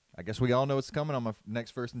guess we all know what's coming on my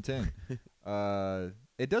next first and 10.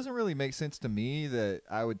 It doesn't really make sense to me that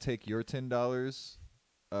I would take your $10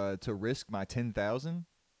 to risk my 10,000,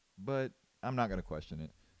 but I'm not gonna question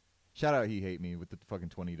it. Shout out He Hate Me with the fucking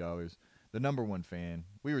 $20. The #1 fan.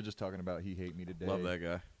 We were just talking about He Hate Me today. Love that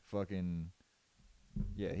guy. Fucking.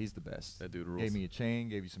 Yeah, he's the best. That dude rules. Gave me a chain,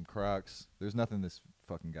 gave you some Crocs. There's nothing this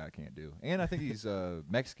fucking guy can't do. And I think he's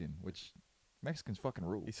Mexican, which Mexicans fucking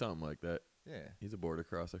rule. He's something like that. Yeah. He's a border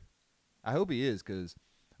crosser. I hope he is, because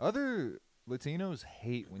other Latinos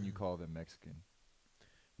hate when you call them Mexican.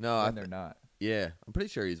 No, when they're not. Yeah, I'm pretty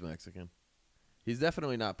sure he's Mexican. He's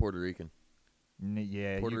definitely not Puerto Rican.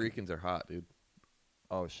 Yeah. Puerto Ricans are hot, dude.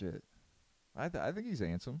 Oh, shit. I think he's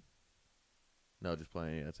handsome. No, just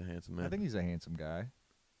playing. Yeah, it's a handsome man. I think he's a handsome guy.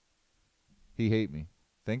 He hate me.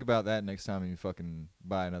 Think about that next time you fucking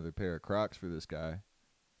buy another pair of Crocs for this guy.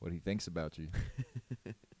 What he thinks about you.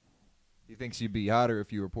 He thinks you'd be hotter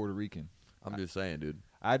if you were Puerto Rican. I'm just saying, dude.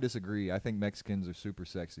 I disagree. I think Mexicans are super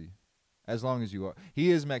sexy. As long as you are. He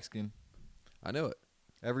is Mexican. I know it.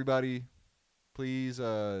 Everybody, please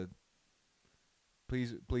put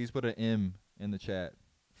an M in the chat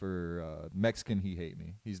for Mexican He Hate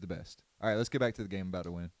Me. He's the best. All right, let's get back to the game I'm about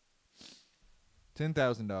to win.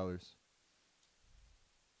 $10,000.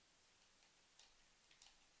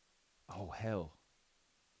 Oh, hell.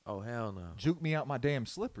 Oh, hell no. Juke me out my damn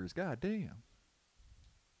slippers. God damn.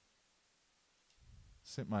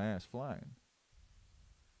 Sent my ass flying.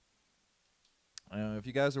 If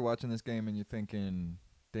you guys are watching this game and you're thinking,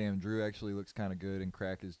 damn, Drew actually looks kind of good and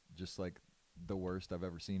Crack is just like the worst I've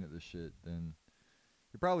ever seen at this shit, then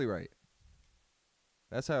you're probably right.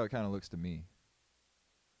 That's how it kind of looks to me.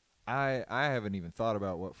 I haven't even thought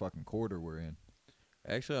about what fucking quarter we're in.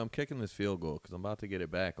 Actually, I'm kicking this field goal because I'm about to get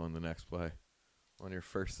it back on the next play. On your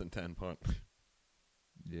 1st and 10 punt.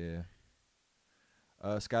 Yeah.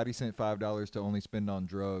 Scotty sent $5 to only spend on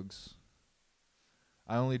drugs.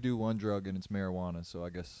 I only do one drug and it's marijuana, so I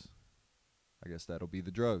guess that'll be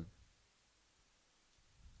the drug.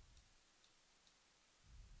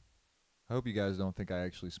 I hope you guys don't think I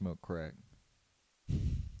actually smoke crack.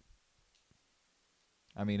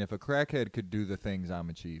 I mean, if a crackhead could do the things I'm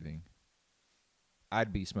achieving,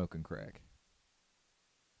 I'd be smoking crack.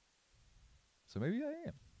 So maybe I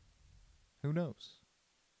am. Who knows?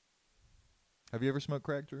 Have you ever smoked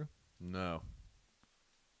crack, Drew? No.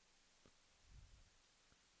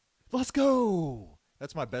 Let's go!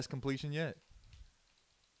 That's my best completion yet.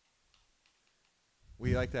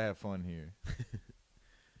 We like to have fun here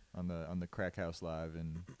on the Crack House Live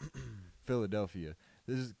in Philadelphia.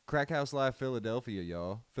 This is Crack House Live Philadelphia,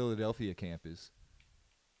 y'all. Philadelphia campus.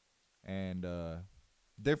 And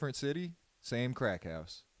different city, same crack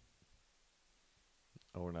house.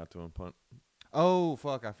 Oh, we're not doing punt. Oh,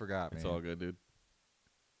 fuck, I forgot, man. It's all good, dude.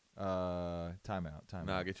 Timeout.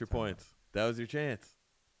 Nah, get your timeout. points. That was your chance.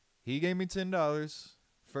 He gave me $10.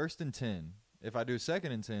 1st and 10. If I do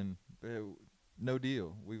 2nd and 10, no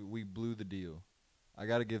deal. We blew the deal. I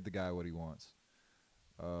got to give the guy what he wants.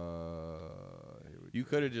 You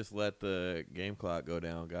could have just let the game clock go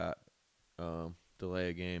down, got delay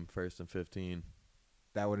a game 1st and 15.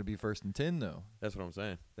 That would be 1st and 10, though. That's what I'm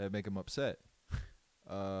saying. That'd make him upset.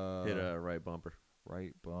 Hit a right bumper.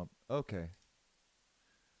 Right bump. Okay.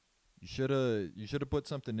 You should have put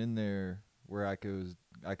something in there where I could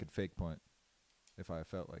fake punt if I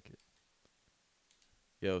felt like it.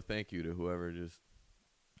 Yo, thank you to whoever just.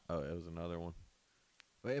 Oh, it was another one.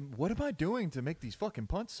 Wait, what am I doing to make these fucking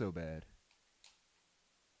punts so bad?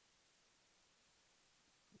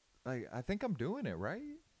 Like, I think I'm doing it right.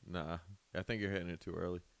 Nah, I think you're hitting it too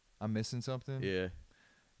early. I'm missing something. Yeah.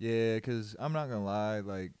 Yeah, because I'm not gonna lie.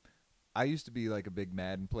 Like, I used to be like a big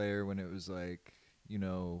Madden player when it was like, you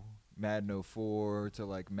know, Madden 04 to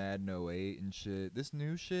like Madden 08 and shit. This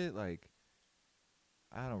new shit, like,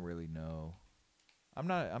 I don't really know. I'm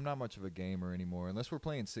not much of a gamer anymore unless we're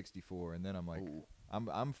playing 64, and then I'm like, Ooh.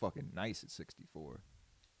 I'm fucking nice at 64.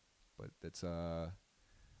 But it's a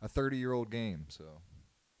 30-year-old game, so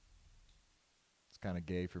it's kind of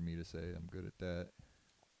gay for me to say I'm good at that.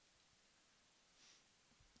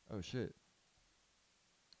 Oh shit.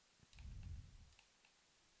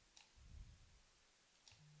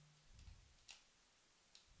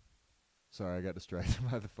 Sorry, I got distracted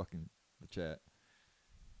by the chat.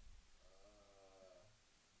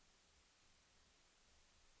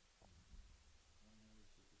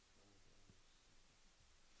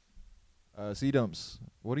 C-Dumps,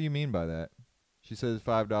 what do you mean by that? She says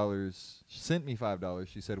 $5. She sent me $5.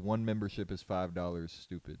 She said one membership is $5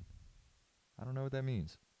 stupid. I don't know what that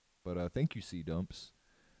means. But thank you, C-Dumps.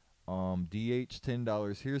 DH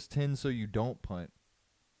 $10. Here's 10 so you don't punt.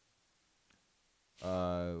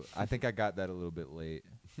 I think I got that a little bit late.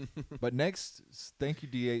 But next, thank you,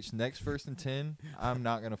 DH. Next 1st and 10, I'm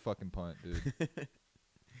not going to fucking punt, dude.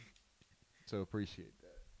 So appreciate that.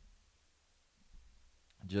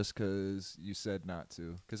 Just because you said not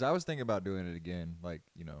to. Because I was thinking about doing it again. Like,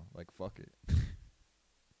 you know, like, fuck it.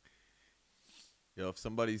 Yo, if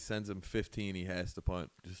somebody sends him 15, he has to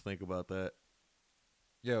punt. Just think about that.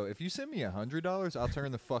 Yo, if you send me $100, I'll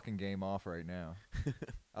turn the fucking game off right now.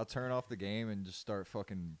 I'll turn off the game and just start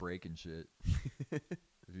fucking breaking shit.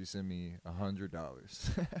 If you send me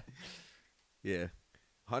 $100. Yeah.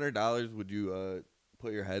 $100, would you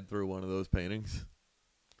put your head through one of those paintings?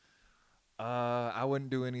 I wouldn't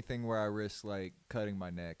do anything where I risk, like, cutting my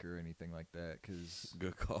neck or anything like that. Cause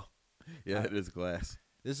Good call. Yeah, it is glass.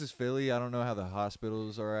 this is Philly. I don't know how the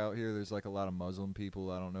hospitals are out here. There's, like, a lot of Muslim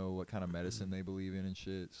people. I don't know what kind of medicine they believe in and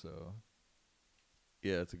shit, so.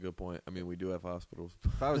 Yeah, that's a good point. I mean, we do have hospitals.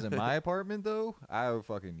 If I was in my apartment, though, I would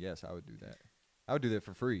yes, I would do that. I would do that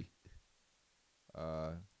for free.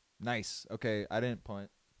 Nice. Okay, I didn't punt.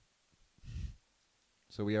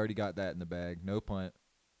 So we already got that in the bag. No punt.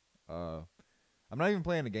 I'm not even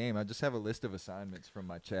playing the game. I just have a list of assignments from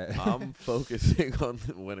my chat. I'm focusing on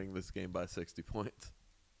winning this game by 60 points.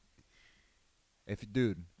 If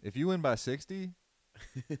you win by 60,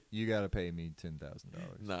 you got to pay me $10,000.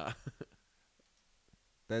 Nah.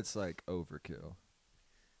 That's like overkill.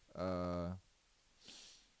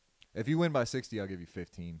 If you win by 60, I'll give you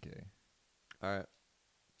 $15K. All right.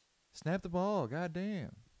 Snap the ball.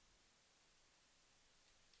 Goddamn.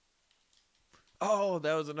 Oh,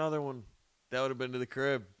 that was another one. That would have been to the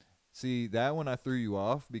crib. See, that one I threw you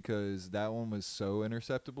off because that one was so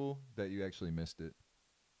interceptable that you actually missed it.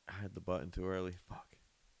 I had the button too early. Fuck.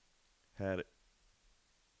 Had it.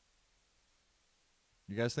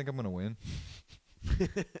 You guys think I'm going to win?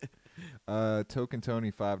 Token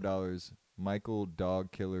Tony, $5. Michael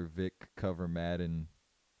Dog Killer Vic cover Madden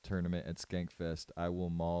tournament at Skankfest. I will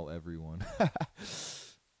maul everyone.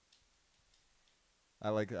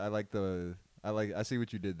 I see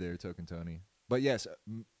what you did there, Token Tony. But yes,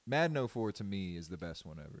 Madden 04 to me is the best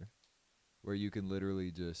one ever. Where you can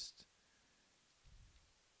literally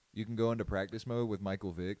you can go into practice mode with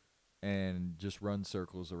Michael Vick and just run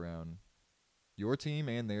circles around your team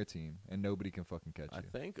and their team, and nobody can fucking catch you. I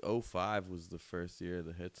think 05 was the first year of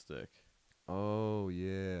the hit stick. Oh,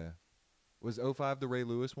 yeah. Was 05 the Ray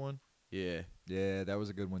Lewis one? Yeah. Yeah, that was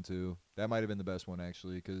a good one, too. That might have been the best one,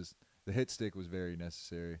 actually, because the hit stick was very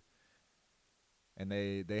necessary. And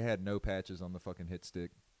they had no patches on the fucking hit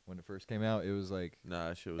stick. When it first came out, it was like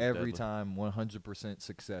Shit was every deadly. time 100%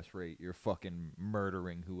 success rate, you're fucking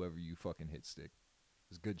murdering whoever you fucking hit stick.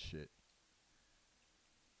 It's good shit.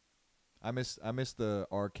 I miss the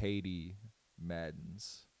arcadey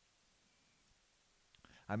Maddens.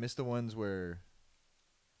 I miss the ones where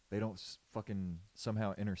they don't fucking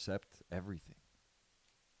somehow intercept everything.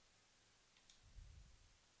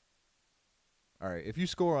 All right, if you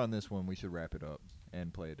score on this one, we should wrap it up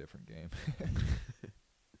and play a different game.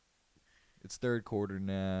 It's third quarter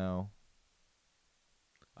now.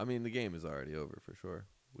 I mean, the game is already over for sure.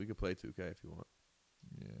 We could play 2K if you want.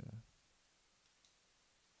 Yeah.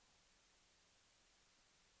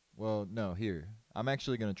 Well, no, here. I'm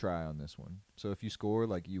actually going to try on this one. So if you score,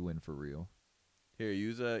 like, you win for real. Here,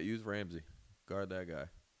 use Ramsey. Guard that guy.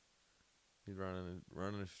 He's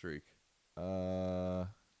running a streak. Okay.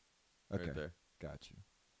 Right there. Got you.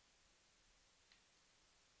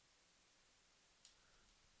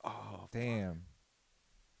 Oh, damn.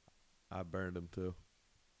 I burned him too.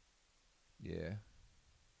 Yeah.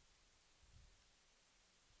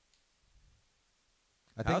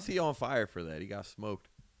 How's he on fire for that? He got smoked.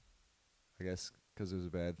 I guess because it was a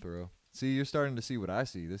bad throw. See, you're starting to see what I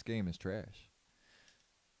see. This game is trash.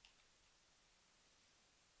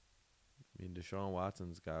 I mean, Deshaun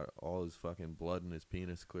Watson's got all his fucking blood in his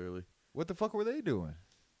penis, clearly. What the fuck were they doing?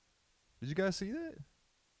 Did you guys see that?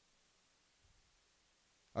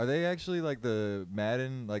 Are they actually like the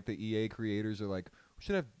Madden, like the EA creators are like, we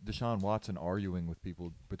should have Deshaun Watson arguing with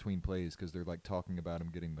people between plays because they're like talking about him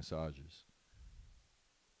getting massages.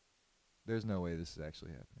 There's no way this is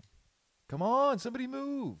actually happening. Come on, somebody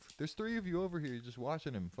move. There's 3 of you over here just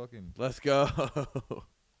watching him fucking. Let's go.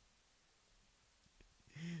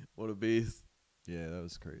 What a beast. Yeah, that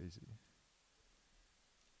was crazy.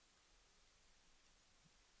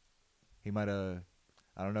 He might have,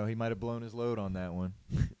 I don't know, he might have blown his load on that one.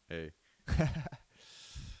 Hey.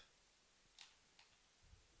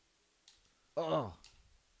 Oh.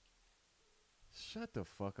 Shut the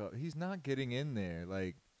fuck up. He's not getting in there.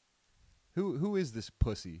 Like, who is this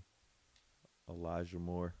pussy? Elijah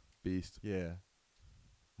Moore. Beast. Yeah.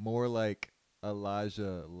 More like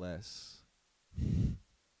Elijah less.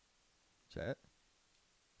 Chat?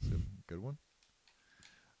 It's a good one.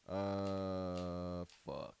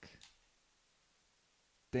 Fuck.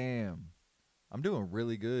 Damn. I'm doing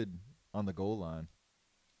really good on the goal line.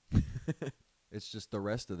 It's just the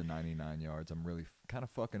rest of the 99 yards I'm really kind of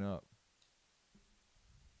fucking up.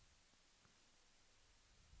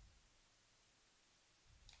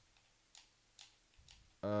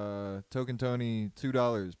 Token Tony,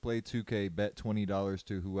 $2. Play 2K, bet $20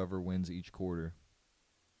 to whoever wins each quarter.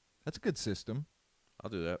 That's a good system. I'll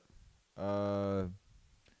do that.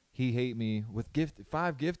 He Hate Me with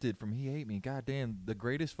 5 gifted from He Hate Me. God damn, the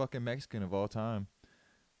greatest fucking Mexican of all time.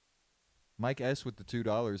 Mike S with the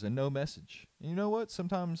 $2 and no message. And you know what?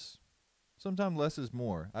 Sometimes less is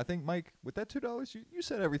more. I think, Mike, with that $2, you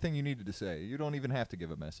said everything you needed to say. You don't even have to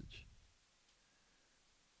give a message.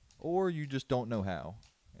 Or you just don't know how,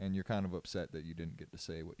 and you're kind of upset that you didn't get to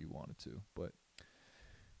say what you wanted to. But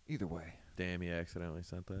either way. Damn, he accidentally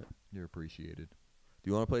sent that. You're appreciated. Do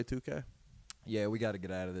you want to play 2K? Yeah, we got to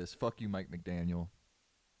get out of this. Fuck you, Mike McDaniel.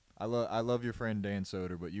 I love your friend Dan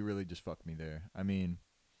Soder, but you really just fucked me there. I mean,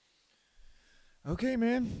 okay,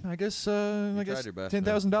 man. I guess tried your best,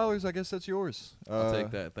 $10,000. I guess that's yours. I'll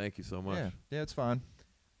take that. Thank you so much. Yeah, it's fine.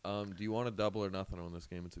 Do you want to double or nothing on this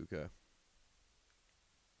game of 2K?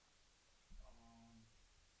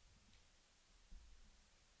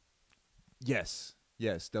 Yes,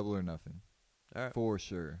 double or nothing. All right. For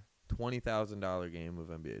sure. $20,000 game of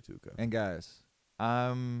NBA 2K. And guys,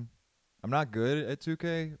 I'm I'm not good at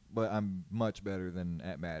 2K, but I'm much better than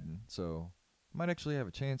at Madden. So I might actually have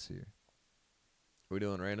a chance here. Are we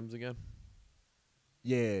doing randoms again?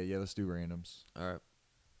 Yeah, let's do randoms. All right.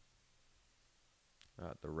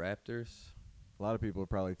 The Raptors. A lot of people are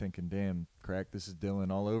probably thinking, damn, Crack, this is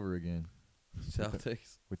Dylan all over again.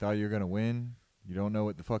 Celtics. We thought you were going to win. You don't know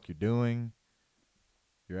what the fuck you're doing.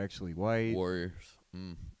 You're actually white. Warriors.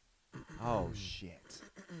 Oh, shit.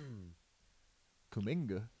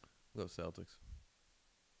 Kuminga. Go Celtics.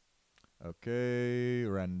 Okay,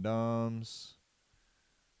 randoms.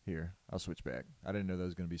 Here, I'll switch back. I didn't know that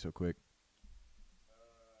was going to be so quick.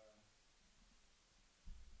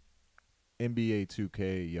 NBA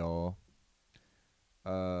 2K, y'all.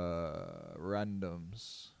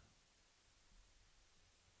 Randoms.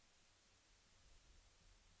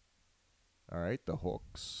 All right, the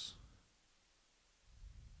Hawks.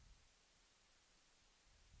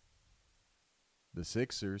 The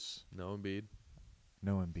Sixers. No Embiid.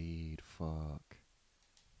 No Embiid. Fuck.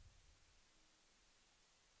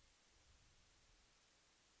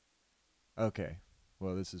 Okay.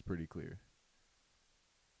 Well, this is pretty clear.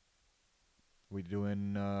 We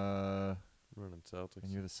doing Running Celtics.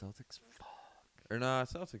 and you're the Celtics? Fuck. Or nah,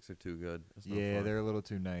 Celtics are too good. It's no Yeah, fun. they're a little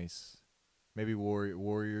too nice. Maybe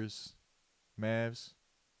Warriors, Mavs.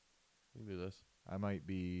 We can do this. I might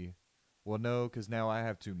be. Well, no, because now I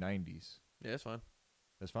have two 90s. Yeah, it's fine.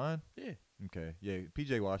 That's fine. Yeah. Okay. Yeah,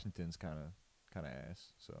 PJ Washington's kind of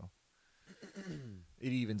ass. So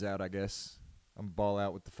it evens out, I guess. I'm ball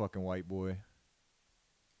out with the fucking white boy.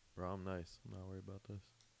 Bro, I'm nice. I'm not worried about this.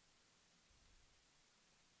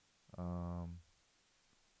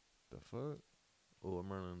 The fuck? Oh,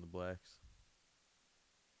 I'm running the blacks.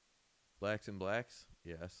 Blacks and blacks?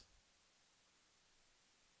 Yes.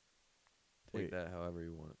 Take Wait. that however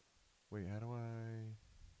you want. Wait, how do I?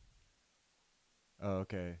 Oh,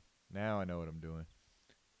 okay. Now I know what I'm doing.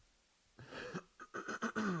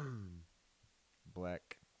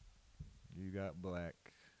 Black. You got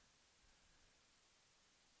black.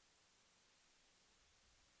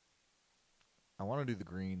 I want to do the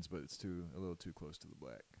greens, but it's a little too close to the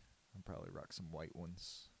black. I'll probably rock some white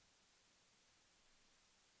ones.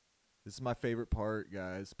 This is my favorite part,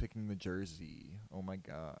 guys, picking the jersey. Oh my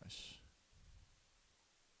gosh.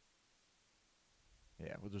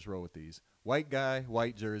 Yeah, we'll just roll with these. White guy,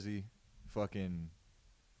 white jersey, fucking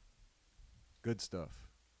good stuff.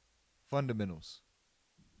 Fundamentals.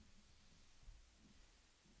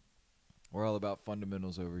 We're all about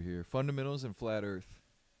fundamentals over here. Fundamentals and flat earth.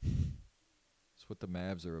 That's what the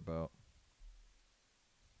Mavs are about.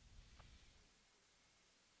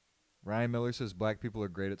 Ryan Miller says black people are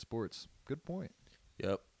great at sports. Good point.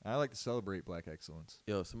 Yep. I like to celebrate black excellence.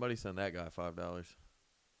 Yo, somebody send that guy $5.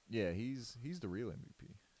 Yeah, he's the real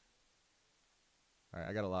MVP. All right,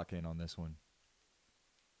 I got to lock in on this one.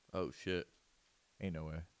 Oh, shit. Ain't no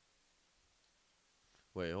way.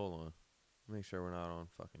 Wait, hold on. Make sure we're not on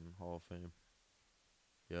fucking Hall of Fame.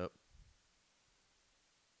 Yep.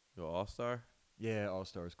 Go All-Star? Yeah,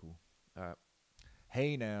 All-Star is cool. All right.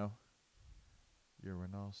 Hey now. You're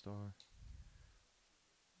an All-Star.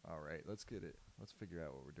 All right, let's get it. Let's figure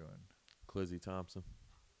out what we're doing. Clizzy Thompson.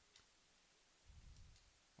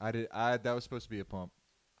 That was supposed to be a pump.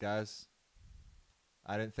 Guys,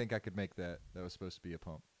 I didn't think I could make that. That was supposed to be a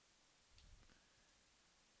pump.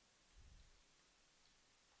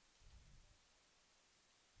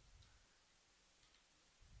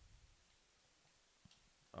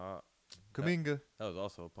 Kuminga. That was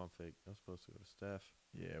also a pump fake. That was supposed to go to Steph.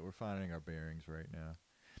 Yeah, we're finding our bearings right now.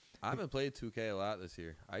 I haven't played 2K a lot this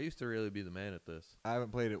year. I used to really be the man at this. I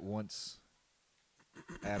haven't played it once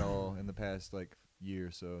at all in the past year,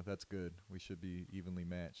 so that's good. We should be evenly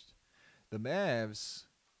matched. The Mavs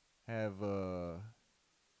have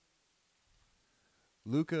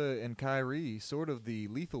Luka and Kyrie, sort of the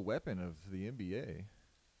lethal weapon of the NBA.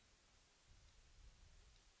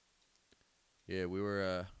 Yeah, we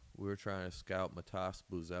were trying to scout Matas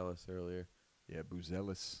Buzelis earlier. Yeah,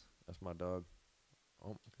 Buzelis. That's my dog.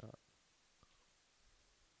 Oh my god.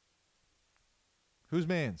 Whose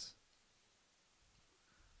man's?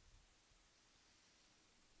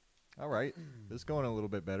 All right. This is going a little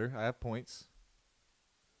bit better. I have points.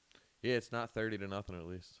 Yeah, it's not 30-0 at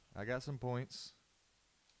least. I got some points.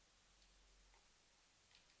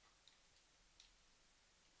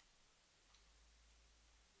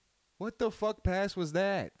 What the fuck pass was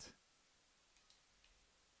that?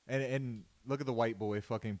 And look at the white boy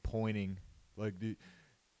fucking pointing. Like,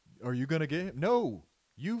 are you going to get him? No,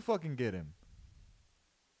 you fucking get him.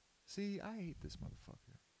 See, I hate this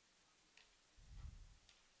motherfucker.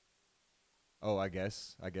 Oh, I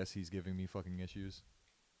guess he's giving me fucking issues.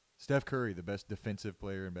 Steph Curry, the best defensive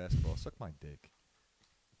player in basketball. Suck my dick.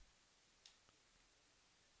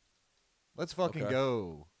 Let's fucking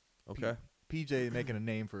go. Okay. PJ making a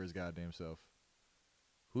name for his goddamn self.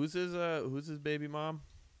 Who's his baby mom?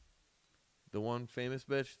 The one famous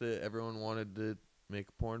bitch that everyone wanted to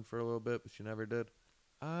make porn for a little bit, but she never did.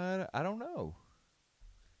 I don't know.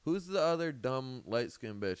 Who's the other dumb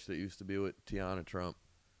light-skinned bitch that used to be with Tiana Trump?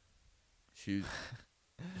 She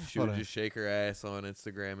would just shake her ass on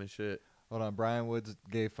Instagram and shit. Hold on, Brian Woods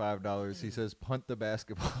gave $5. He says punt the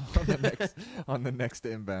basketball on the next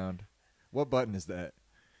inbound. What button is that?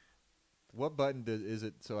 What button is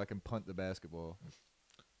it so I can punt the basketball?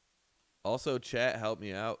 Also, chat, help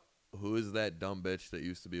me out. Who is that dumb bitch that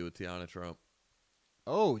used to be with Tiana Trump?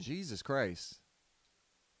 Oh, Jesus Christ.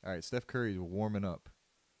 All right, Steph Curry's warming up.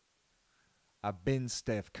 I've been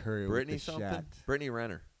Steph Curry Brittany with the something? shot. Brittany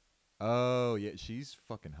Renner. Oh, yeah, she's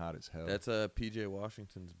fucking hot as hell. That's PJ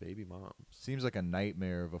Washington's baby mom. Seems like a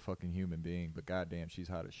nightmare of a fucking human being, but goddamn, she's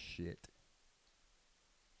hot as shit.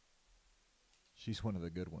 She's one of the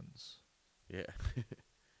good ones. Yeah.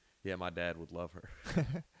 Yeah, my dad would love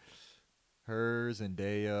her. Hers and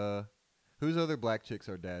Zendaya. Whose other black chicks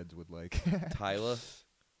our dads would like? Tyla. Are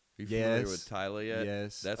you familiar with Tyla yet?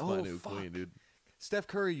 Yes. That's my new queen, dude. Steph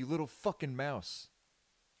Curry, you little fucking mouse.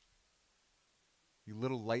 You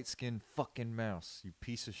little light-skinned fucking mouse. You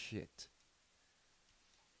piece of shit.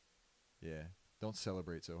 Yeah. Don't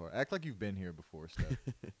celebrate so hard. Act like you've been here before, Steph.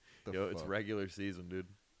 Yo, it's regular season, dude.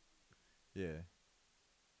 Yeah.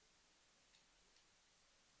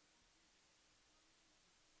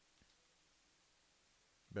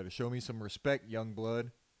 Better show me some respect, young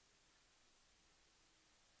blood.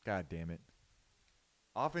 God damn it.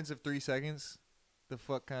 Offensive 3 seconds? The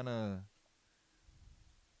fuck kind of...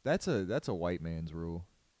 That's a white man's rule.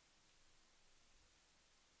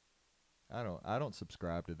 I don't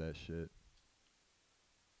subscribe to that shit.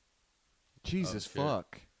 Jesus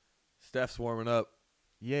fuck. Steph's warming up.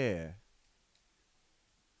 Yeah.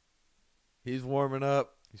 He's warming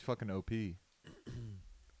up. He's fucking OP.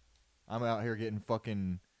 I'm out here getting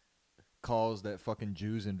fucking calls that fucking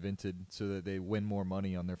Jews invented so that they win more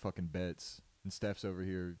money on their fucking bets. And Steph's over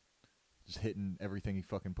here just hitting everything he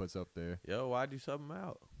fucking puts up there. Yo, why'd you sub him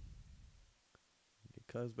out? Get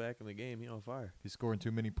Cuz back in the game. He on fire. He's scoring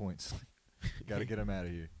too many points. Got to get him out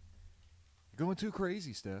of here. You're going too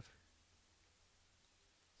crazy, Steph.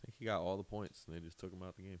 I think he got all the points, and they just took him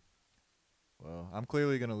out the game. Well, I'm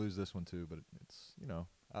clearly going to lose this one too, but it's,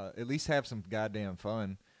 at least have some goddamn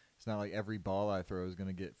fun. It's not like every ball I throw is going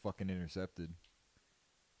to get fucking intercepted.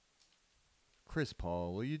 Chris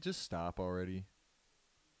Paul, will you just stop already?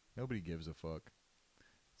 Nobody gives a fuck.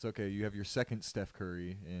 It's okay. You have your second Steph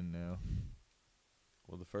Curry in now.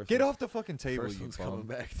 Well, the first Get off the fucking table, first you one's bum. coming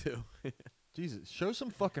back, too. Jesus, show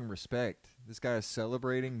some fucking respect. This guy is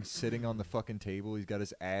celebrating, sitting on the fucking table. He's got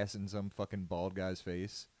his ass in some fucking bald guy's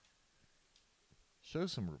face. Show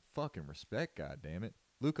some fucking respect, goddammit.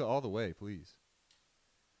 Luka all the way, please.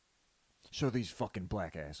 Show these fucking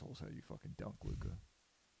black assholes how you fucking dunk, Luka.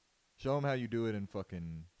 Show them how you do it in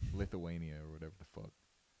fucking Lithuania or whatever the fuck.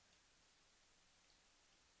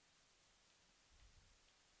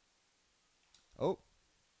 Oh.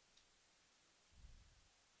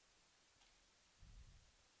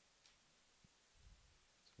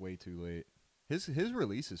 It's way too late. His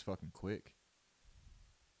release is fucking quick.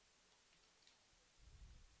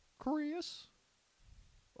 Chris.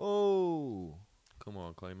 Oh. Come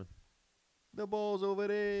on, Clayman. The ball's over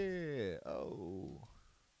there. Oh.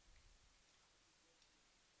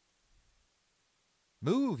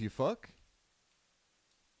 Move, you fuck.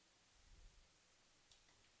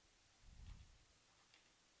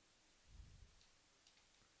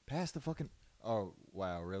 Pass the fucking... Oh,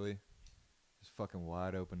 wow, really? Just fucking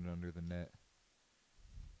wide open under the net.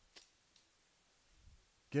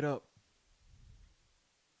 Get up.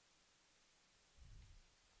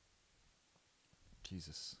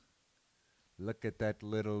 Jesus. Look at that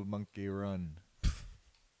little monkey run.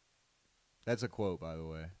 That's a quote, by the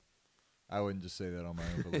way. I wouldn't just say that on my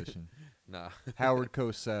own volition. Nah. Howard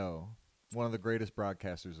Cosell, one of the greatest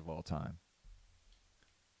broadcasters of all time.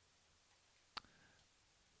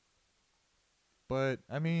 But,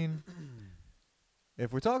 I mean,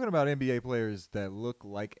 if we're talking about NBA players that look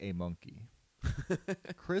like a monkey,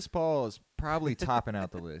 Chris Paul is probably topping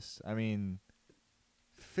out the list. I mean,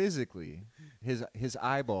 physically, his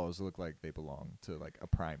eyeballs look like they belong to, like, a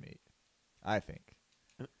primate, I think.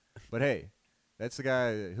 But, hey, that's the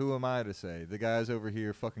guy, who am I to say? The guy's over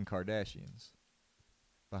here fucking Kardashians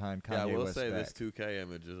behind Kanye West's Yeah, I will back. say this 2K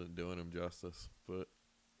image isn't doing him justice, but...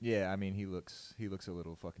 Yeah, I mean, he looks a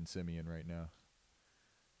little fucking simian right now.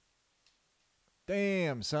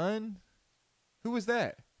 Damn, son. Who was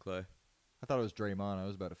that? Clay. I thought it was Draymond. I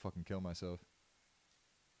was about to fucking kill myself.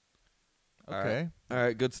 All Okay. All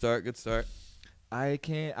right. Good start. I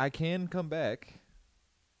can come back.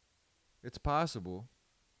 It's possible.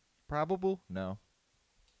 Probable? No.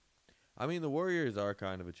 I mean, the Warriors are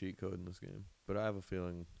kind of a cheat code in this game, but I have a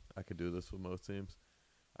feeling I could do this with most teams.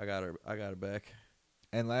 I got her back.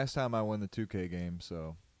 And last time I won the 2K game,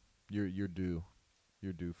 so you're due.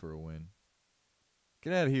 You're due for a win.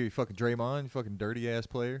 Get out of here, you fucking Draymond, you fucking dirty ass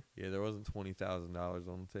player. Yeah, there wasn't $20,000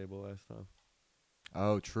 on the table last time.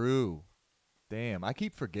 Oh, true. Damn, I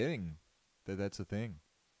keep forgetting that that's a thing.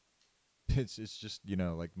 It's just,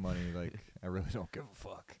 like money, like I really don't give a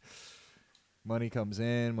fuck. Money comes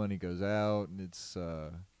in, money goes out, and it's I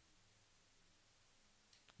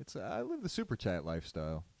live the super chat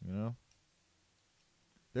lifestyle,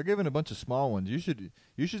 They're giving a bunch of small ones. You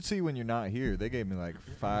should see when you're not here. They gave me like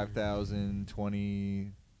 5,000,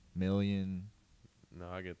 20 million. No,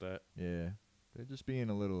 I get that. Yeah. They're just being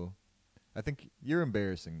a little I think you're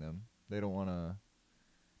embarrassing them. They don't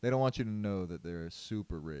want you to know that they're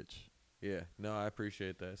super rich. Yeah. No, I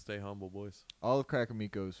appreciate that. Stay humble, boys. All of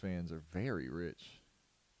Crackamico's fans are very rich.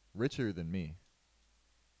 Richer than me.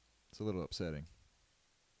 It's a little upsetting.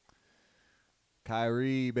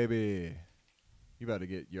 Kyrie, baby. You about to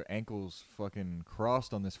get your ankles fucking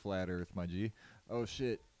crossed on this flat earth, my G. Oh,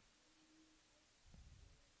 shit.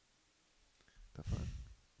 The fuck?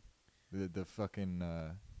 The fucking,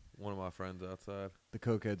 One of my friends outside. the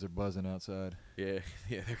cokeheads are buzzing outside. Yeah,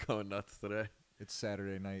 yeah, they're going nuts today. It's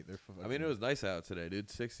Saturday night. I mean, it was nice out today, dude.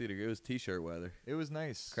 60 degrees. It was T-shirt weather. It was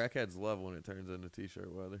nice. Crackheads love when it turns into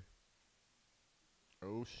T-shirt weather.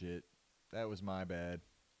 Oh, shit. That was my bad.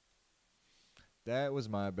 That was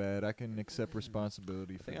my bad. I can accept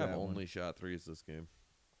responsibility for I think that I've one. only shot threes this game.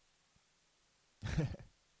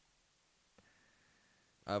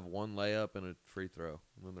 I have one layup and a free throw,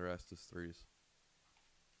 and then the rest is threes.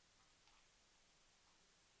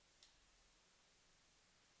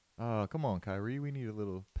 Oh, come on, Kyrie. We need a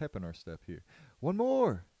little pep in our step here. One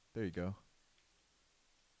more. There you go.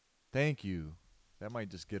 Thank you. That might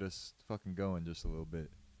just get us fucking going just a little bit.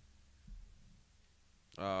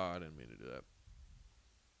 Oh, I didn't mean to do that.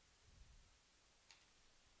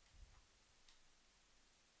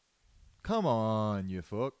 Come on, you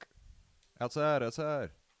fuck. Outside,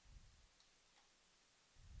 outside.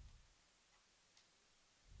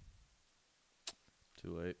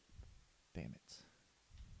 Too late. Damn it.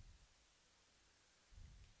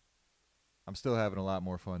 I'm still having a lot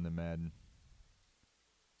more fun than Madden.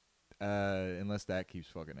 Unless that keeps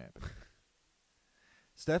fucking happening.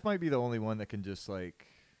 Steph might be the only one that can just, like,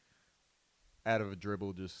 out of a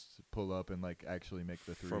dribble, just pull up and, like, actually make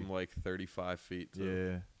the three. From, like, 35 feet to...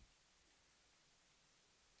 Yeah.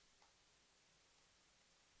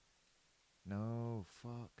 No,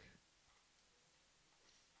 fuck.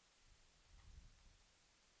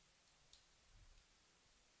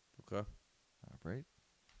 Okay. All right.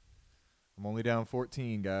 I'm only down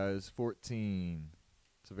 14, guys. 14.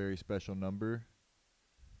 It's a very special number.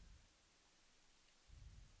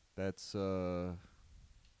 That's how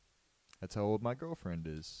old my girlfriend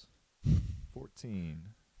is. 14.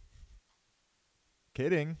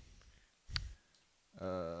 Kidding.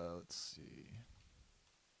 Let's see.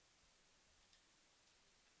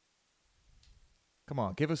 Come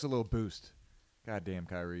on, give us a little boost. Goddamn,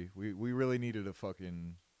 Kyrie. We really needed a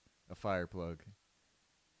fire plug.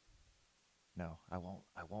 No, I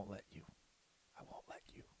won't let you. I won't let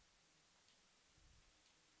you.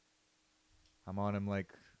 I'm on him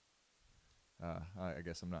like I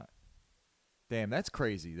guess I'm not. Damn, that's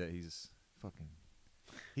crazy that he's fucking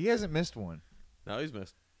he hasn't missed one. No, he's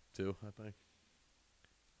missed two, I think.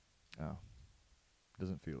 Oh.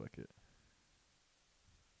 Doesn't feel like it.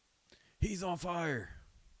 He's on fire.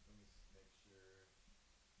 Let me make sure.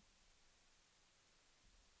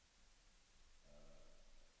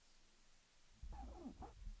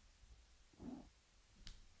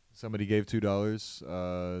 Somebody gave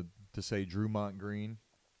 $2 to say Dru Montana.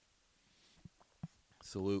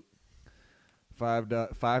 Salute.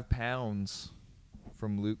 £5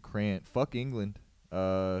 from Luke Krant. Fuck England.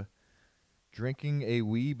 Drinking a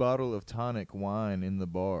wee bottle of tonic wine in the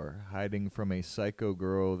bar, hiding from a psycho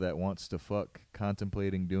girl that wants to fuck,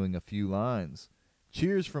 contemplating doing a few lines.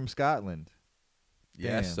 Cheers from Scotland.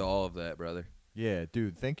 Yes Damn. to all of that, brother. Yeah,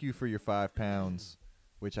 dude, thank you for your £5,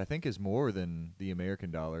 which I think is more than the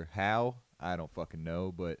American dollar. How? I don't fucking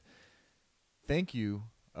know, but thank you.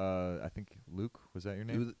 I think Luke, was that your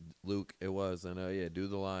name? Luke, it was. And, yeah, do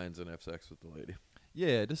the lines and have sex with the lady.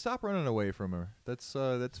 Yeah, just stop running away from her. That's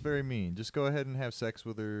very mean. Just go ahead and have sex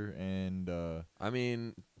with her and I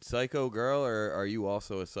mean, psycho girl, or are you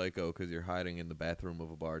also a psycho because you're hiding in the bathroom of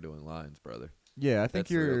a bar doing lines, brother? yeah, That's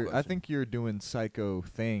the real I question. think you're doing psycho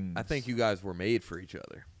things. I think you guys were made for each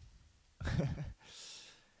other.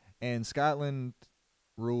 And Scotland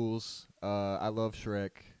rules. I love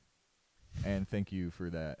Shrek, and thank you for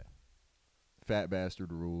that. Fat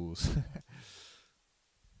bastard rules.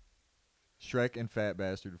 Shrek and fat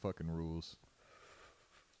bastard fucking rules.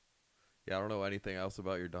 Yeah, I don't know anything else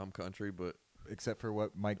about your dumb country, but Except for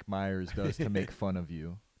what Mike Myers does to make fun of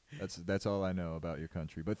you. That's all I know about your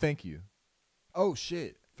country. But thank you. Oh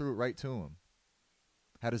shit! Threw it right to him.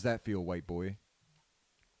 How does that feel, white boy?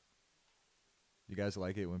 You guys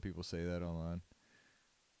like it when people say that online?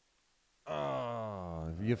 Oh,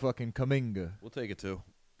 you fucking Kaminga. we'll take it too.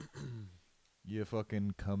 You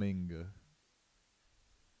fucking Kaminga.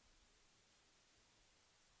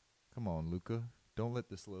 Come on, Luca. Don't let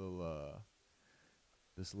this little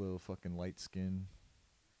fucking light skin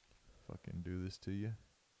fucking do this to you.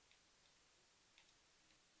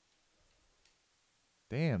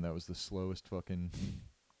 Damn, that was the slowest fucking.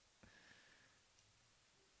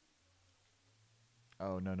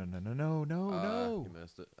 Oh, no. You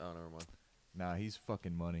missed it. Oh, never mind. Nah, he's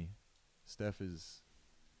fucking money. Steph is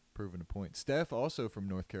proving a point. Steph, also from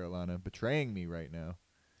North Carolina, betraying me right now.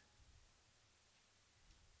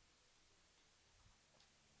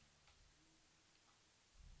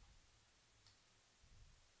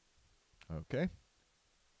 Okay.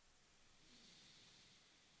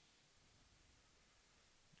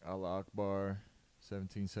 Allah Akbar,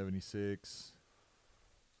 1776.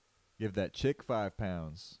 Give that chick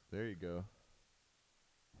 £5. There you go.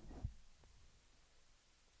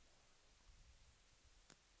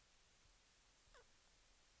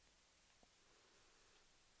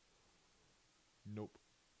 Nope.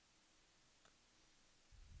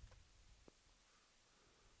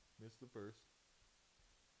 Missed the first.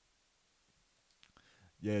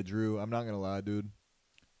 Yeah, Drew, I'm not gonna lie, dude.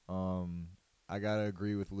 I gotta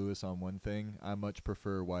agree with Lewis on one thing. I much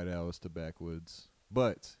prefer White Alice to Backwoods.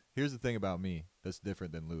 But here's the thing about me that's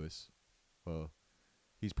different than Lewis. Well,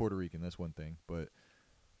 he's Puerto Rican, that's one thing. But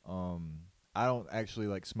I don't actually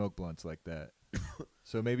like smoke blunts like that.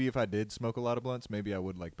 So maybe if I did smoke a lot of blunts, maybe I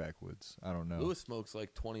would like Backwoods. I don't know. Lewis smokes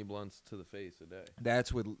like 20 blunts to the face a day.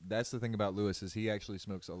 That's the thing about Lewis is he actually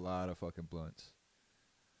smokes a lot of fucking blunts.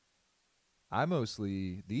 I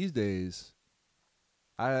mostly these days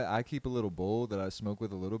I keep a little bowl that I smoke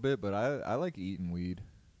with a little bit, but I like eating weed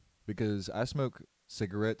because I smoke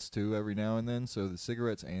cigarettes too every now and then, so the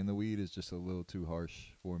cigarettes and the weed is just a little too harsh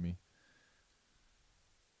for me.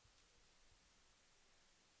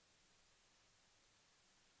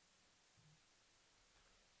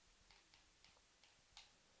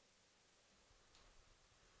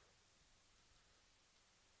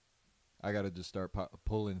 I gotta just start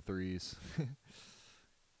pulling threes.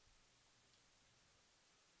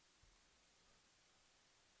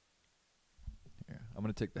 Here, I'm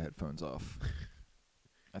gonna take the headphones off.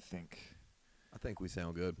 I think we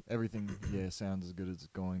sound good. everything, sounds as good as it's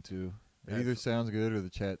going to. It Yeah, either it's- sounds good or the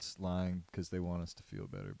chat's lying because they want us to feel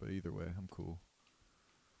better. But either way, I'm cool.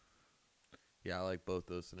 Yeah, I like both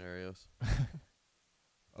those scenarios. There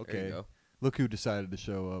Okay, you go. look who decided to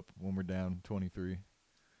show up when we're down 23.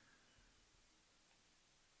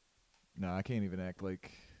 No, I can't even act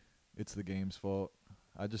like it's the game's fault.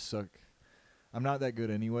 I just suck. I'm not that good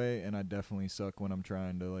anyway, and I definitely suck when I'm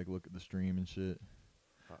trying to like look at the stream and shit.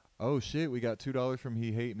 Oh shit, we got $2 from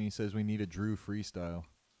He Hate Me, says we need a Dru freestyle.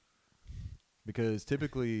 Because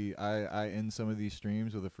typically I end some of these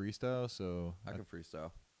streams with a freestyle, so I can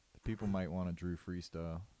freestyle. people might want a Dru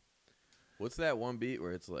freestyle. What's that one beat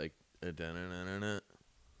where it's like dun-dun-dun-dun-dun,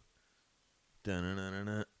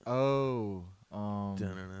 dun-dun-dun-dun-dun, Oh,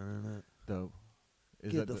 dun-dun-dun-dun-dun. dope.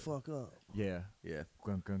 Is Get that the fuck up. Yeah. Yeah,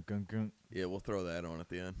 Gun gun gun gun yeah, we'll throw that on at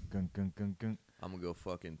the end. gun gun gun gun. I'm gonna go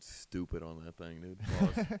fucking stupid on that thing, dude.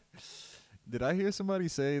 Pause. Did I hear somebody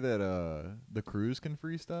say that the Cruise can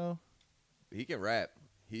freestyle? He can rap.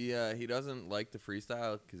 He doesn't like to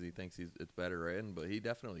freestyle because he thinks it's better written, but he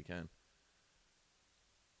definitely can.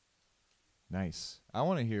 Nice. I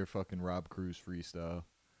want to hear fucking Rob Cruz freestyle.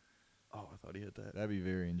 Oh, I thought he hit that. That'd be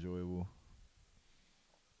very enjoyable.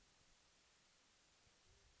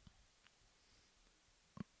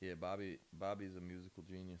 Yeah, Bobby's a musical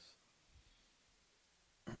genius.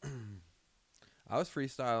 I was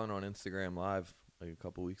freestyling on Instagram Live like a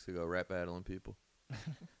couple weeks ago, rap battling people.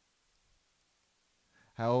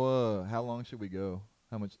 How long should we go?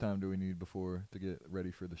 How much time do we need before to get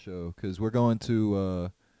ready for the show? 'Cause we're going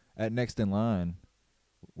to at Next in Line.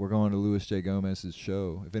 we're going to Louis J. Gomez's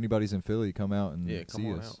show. If anybody's in Philly, come out and Yeah, come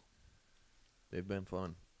see on us. out. They've been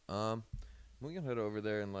fun. We can head over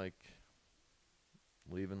there and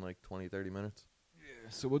leave in 20, 30 minutes. Yeah.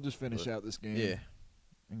 So we'll just finish out this game. Yeah.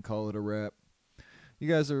 And call it a wrap. You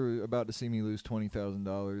guys are about to see me lose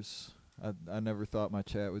 $20,000. I never thought my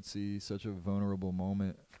chat would see such a vulnerable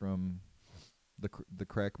moment from the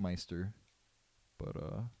Crackmeister. But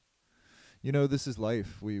this is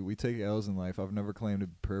life. We take L's in life. I've never claimed to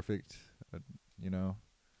be perfect.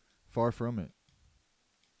 Far from it.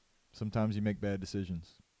 Sometimes you make bad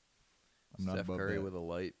decisions. I'm not Steph above Curry that. with a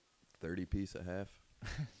light 30-piece at half.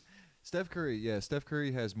 Steph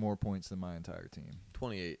Curry has more points than my entire team.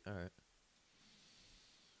 28. All right.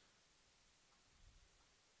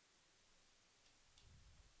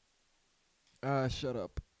 Shut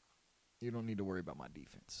up. You don't need to worry about my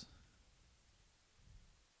defense.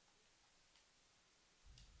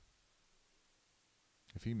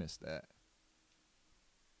 If he missed that,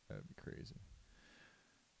 that'd be crazy.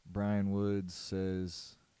 Brian Woods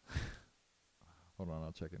says, hold on,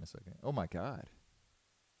 I'll check in a second. Oh, my God.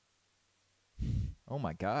 Oh,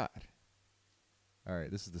 my God. All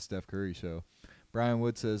right, this is the Steph Curry show. Brian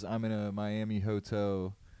Wood says, I'm in a Miami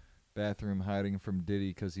hotel bathroom hiding from Diddy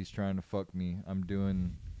because he's trying to fuck me. I'm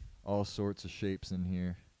doing all sorts of shapes in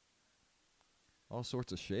here. All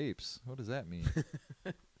sorts of shapes? What does that mean?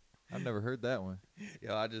 I've never heard that one.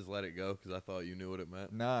 Yeah, I just let it go because I thought you knew what it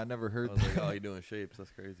meant. Nah, I never I heard was that. like, oh, you doing shapes?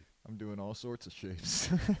 That's crazy. I'm doing all sorts of shapes.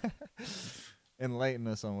 Enlighten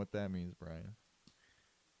us on what that means, Brian.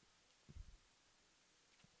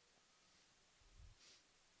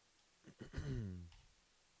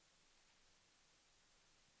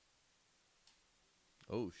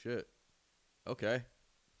 Oh, shit. Okay.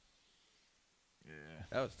 Yeah.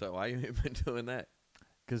 That was tough. Why you ain't been doing that?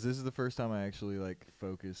 Because this is the first time I actually,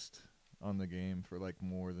 focused on the game for,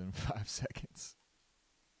 more than 5 seconds.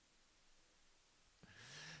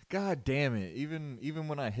 God damn it. Even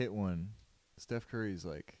when I hit one, Steph Curry's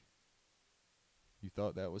like, you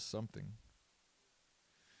thought that was something.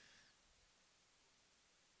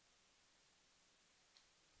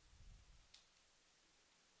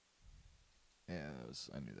 Yeah,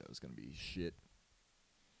 I knew that was going to be shit.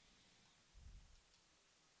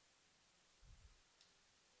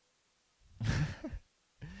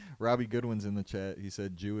 Robbie Goodwin's in the chat. He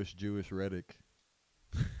said Jewish Reddick.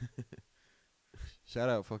 Shout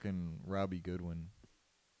out fucking Robbie Goodwin.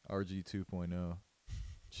 RG 2.0.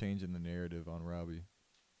 Changing the narrative on Robbie.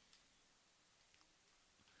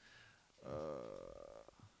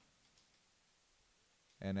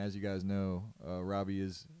 And as you guys know, Robbie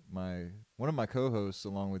is one of my co-hosts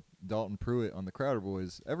along with Dalton Pruitt on the Crowder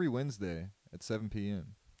Boys every Wednesday at 7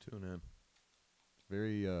 p.m. Tune in.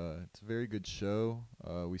 It's a very good show.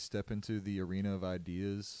 We step into the arena of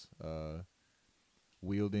ideas,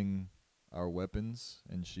 wielding our weapons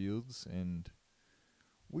and shields, and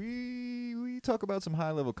we talk about some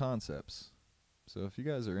high level concepts. So if you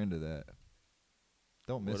guys are into that,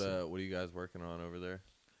 don't miss it. What are you guys working on over there?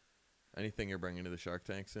 Anything you're bringing to the Shark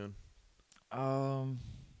Tank soon? No,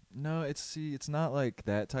 it's not like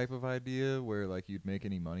that type of idea where you'd make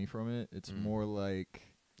any money from it. It's more like.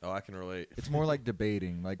 Oh, I can relate. It's more like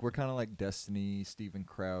debating. We're kind of like Destiny, Steven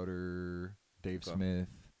Crowder, Dave Smith.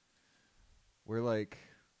 We're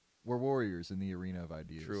warriors in the arena of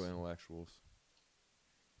ideas. True intellectuals.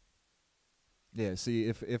 Yeah, see,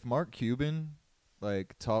 if Mark Cuban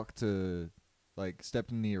stepped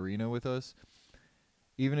in the arena with us,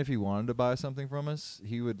 even if he wanted to buy something from us,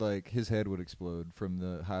 he would his head would explode from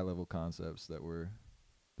the high level concepts that we're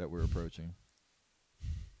approaching.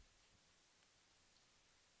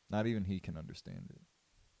 Not even he can understand it.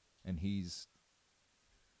 And he's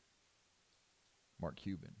Mark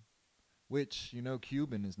Cuban. Which,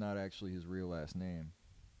 Cuban is not actually his real last name.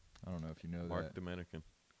 I don't know if you know Mark that. Dominican.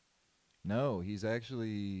 No, he's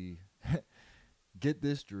actually... Get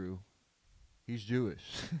this, Drew. He's Jewish.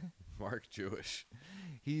 Mark Jewish.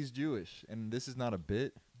 He's Jewish. And this is not a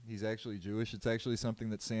bit. He's actually Jewish. It's actually something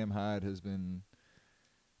that Sam Hyde has been...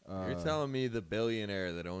 You're telling me the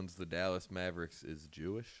billionaire that owns the Dallas Mavericks is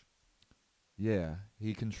Jewish? Yeah,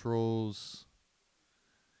 he controls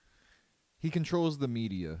the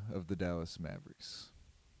media of the Dallas Mavericks.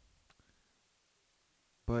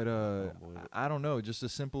 But I don't know, just a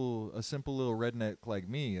simple little redneck like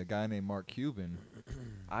me, a guy named Mark Cuban.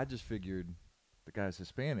 I just figured the guy's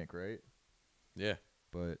Hispanic, right? Yeah.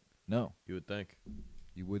 But no. You would think.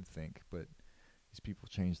 You would think, but these people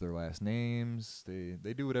change their last names.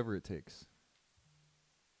 They do whatever it takes.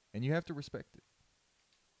 And you have to respect it.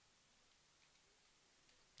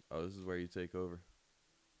 Oh, this is where you take over.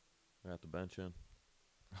 I got the bench in.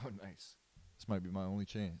 Oh, nice. This might be my only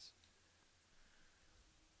chance.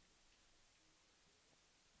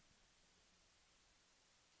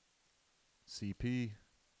 CP.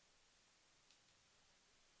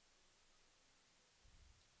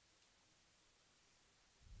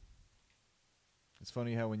 It's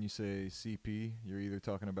funny how when you say CP, you're either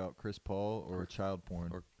talking about Chris Paul or child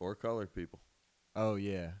porn. Or colored people. Oh,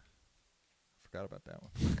 yeah. Forgot about that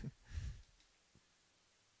one.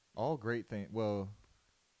 All great things. Well,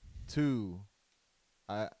 two,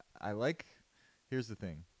 I like, here's the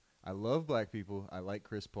thing. I love black people. I like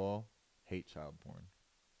Chris Paul. Hate child porn.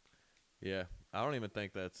 Yeah, I don't even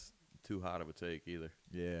think that's too hot of a take either.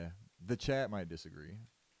 Yeah. The chat might disagree.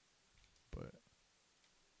 But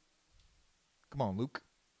come on, Luke.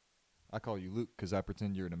 I call you Luke because I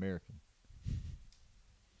pretend you're an American.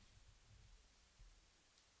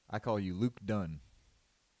 I call you Luke Dunn.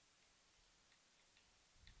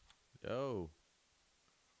 Yo.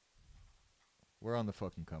 We're on the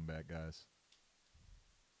fucking comeback, guys.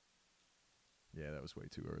 Yeah, that was way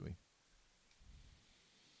too early.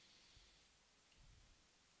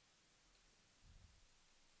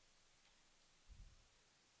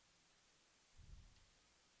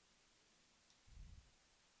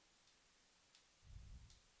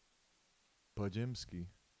 Pajimski.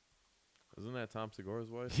 Isn't that Tom Segura's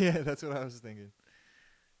wife? Yeah, that's what I was thinking.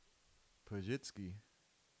 Pajitsky.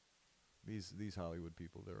 These Hollywood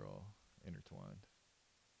people, they're all intertwined.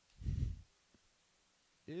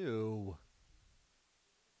 Ew.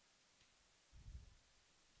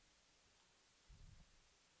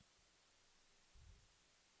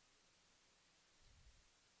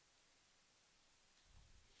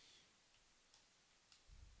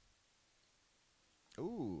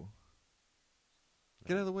 Ooh.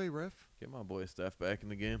 Get out of the way, ref. Get my boy Steph back in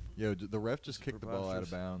the game. Yo, the ref just This is kicked the ball out of preposterous.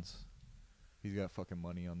 bounds. He's got fucking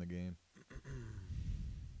money on the game.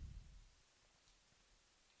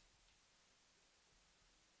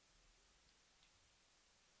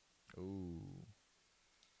 Ooh.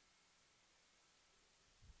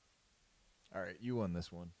 All right, you won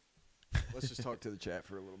this one. Let's just talk to the chat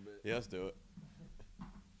for a little bit. Yeah, let's do it.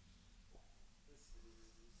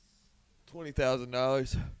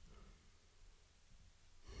 $20,000.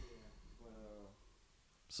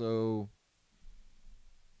 So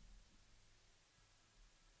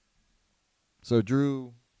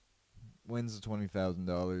Drew wins the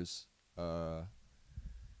 $20,000.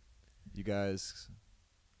 You guys,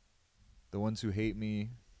 the ones who hate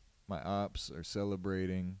me, my ops are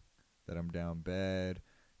celebrating that I'm down bad.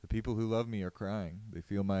 The people who love me are crying. They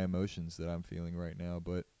feel my emotions that I'm feeling right now,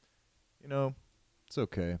 but you know, it's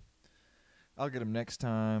okay. I'll get them next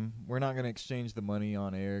time. We're not going to exchange the money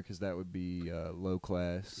on air because that would be low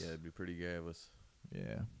class. Yeah, it'd be pretty gay of us.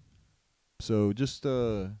 Yeah. So just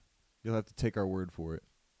you'll have to take our word for it.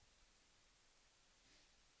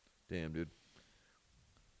 Damn, dude.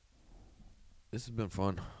 This has been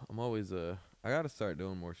fun. I'm always I gotta start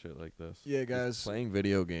doing more shit like this. Yeah, Just guys. playing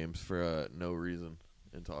video games for no reason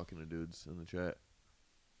and talking to dudes in the chat.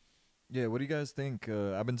 Yeah, what do you guys think?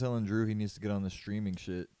 I've been telling Drew he needs to get on the streaming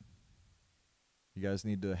shit. You guys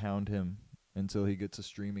need to hound him until he gets a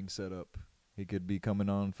streaming set up. He could be coming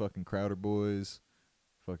on fucking Crowder Boys,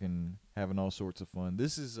 fucking having all sorts of fun.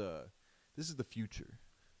 This is the future.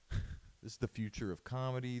 This is the future of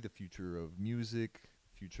comedy, the future of music,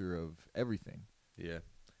 future of everything. Yeah,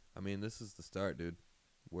 I mean this is the start, dude.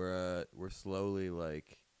 We're slowly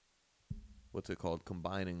like, what's it called?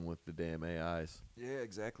 Combining with the damn AIs. Yeah,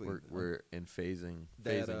 exactly. We're in phasing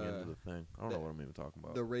That, into the thing. I don't know what I'm even talking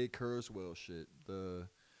about. The Ray Kurzweil shit. The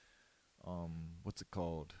what's it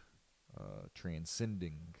called?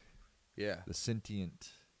 Transcending. Yeah, The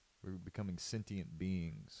sentient. We're becoming sentient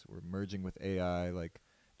beings. We're merging with AI like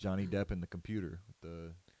Johnny Depp in the computer.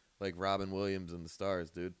 like Robin Williams and the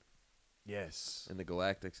Stars, dude, Yes. and the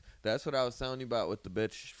Galactics. That's what I was telling you about with the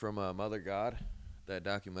bitch from Mother God, that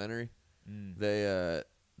documentary.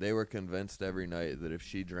 They were convinced every night that if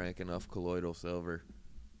she drank enough colloidal silver,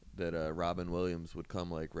 that Robin Williams would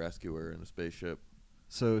come like rescue her in a spaceship.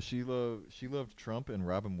 So she loved Trump and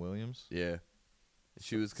Robin Williams. Yeah,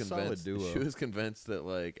 she was Solid convinced. duo. She was convinced that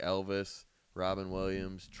like Elvis, Robin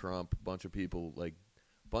Williams, Trump, bunch of people, like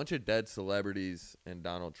bunch of dead celebrities, and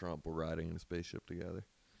Donald Trump were riding in a spaceship together.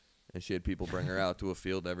 And she had people bring her out to a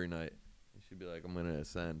field every night. And she'd be like, "I'm gonna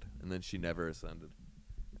ascend," and then she never ascended.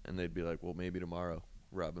 And they'd be like, "Well, maybe tomorrow,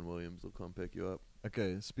 Robin Williams will come pick you up."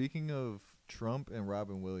 Okay, speaking of Trump and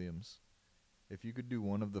Robin Williams, if you could do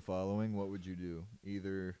one of the following, what would you do?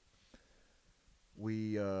 Either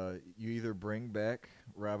you either bring back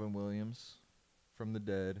Robin Williams from the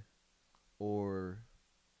dead, or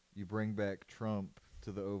you bring back Trump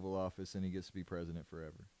to the Oval Office and he gets to be president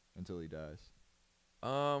forever until he dies?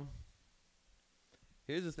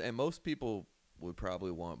 Here's the thing. Most people would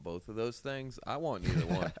probably want both of those things. I want neither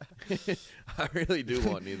one. I really do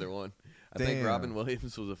want neither one. I think Robin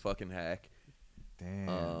Williams was a fucking hack. Damn.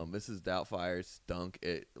 Mrs. Doubtfire stunk.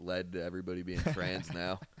 It led to everybody being trans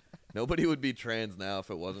now. Nobody would be trans now if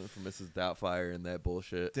it wasn't for Mrs. Doubtfire and that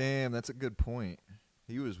bullshit. Damn, that's a good point.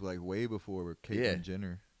 He was like way before Caitlyn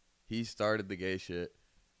Jenner. He started the gay shit.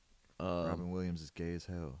 Robin Williams is gay as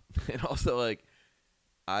hell. And also, like,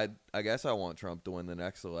 I guess I want Trump to win the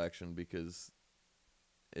next election because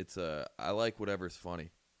I like whatever's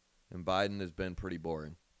funny. And Biden has been pretty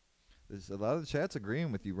boring. There's a lot of the chat's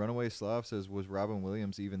agreeing with you. Runaway Slav says, was Robin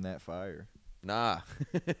Williams even that fire? Nah.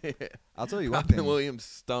 I'll tell you one Robin thing. Williams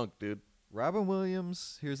stunk, dude. Robin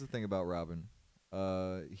Williams, here's the thing about Robin.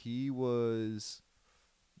 He was,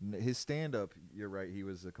 his stand-up, you're right, he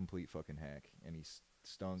was a complete fucking hack. And he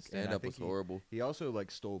stunk. Stand-up was horrible. He also,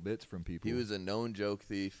 like, stole bits from people. He was a known joke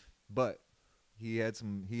thief. But he had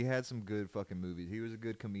some good fucking movies. He was a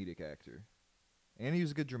good comedic actor. And he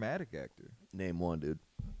was a good dramatic actor. Name one, dude.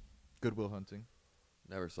 Good Will Hunting.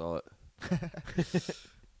 Never saw it.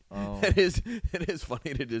 It is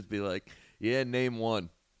funny to just be like, yeah, name one.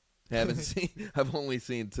 I've only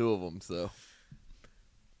seen two of them, so.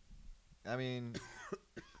 I mean,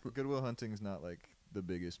 Good Will Hunting's not like the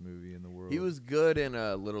biggest movie in the world. He was good in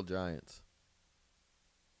Little Giants.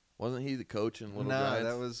 Wasn't he the coach in Little Giants? No,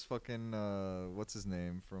 that was fucking what's his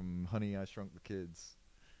name from Honey, I Shrunk the Kids.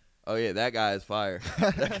 Oh yeah, that guy is fire.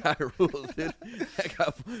 That guy rules, dude. That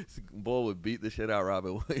guy, bull would beat the shit out of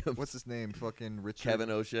Robin Williams. What's his name? Fucking Richard.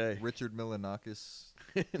 Kevin O'Shea. Richard Milanakis.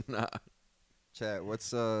 Nah. Chat.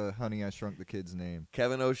 What's Honey, I Shrunk the Kid's name?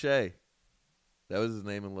 Kevin O'Shea. That was his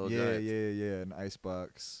name in Little Giants. Yeah. An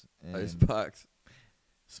Icebox. Icebox.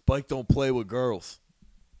 Spike don't play with girls.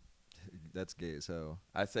 That's gay as hell.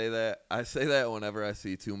 I say that whenever I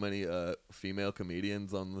see too many female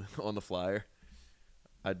comedians on the flyer.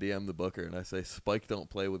 I DM the booker and I say, Spike don't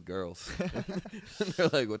play with girls. And they're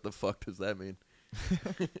like, what the fuck does that mean?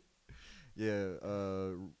 Yeah,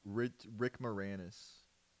 Rick Moranis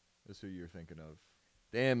is who you're thinking of.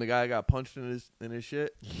 Damn, the guy got punched in his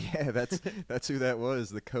shit? Yeah, that's who that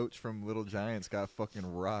was. The coach from Little Giants got fucking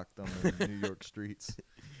rocked on the New York streets.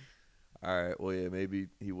 All right, well, yeah, maybe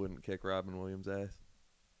he wouldn't kick Robin Williams' ass.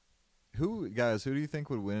 Who do you think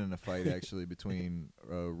would win in a fight actually between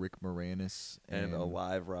Rick Moranis and a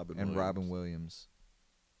live Robin Williams?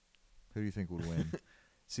 Who do you think would win?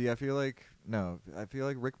 See, I feel like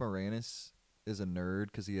Rick Moranis is a nerd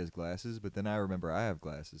because he has glasses, but then I remember I have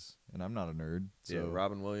glasses and I'm not a nerd. So. Yeah,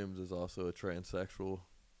 Robin Williams is also a transsexual.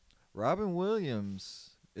 Robin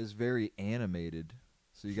Williams is very animated,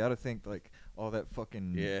 so you got to think like all that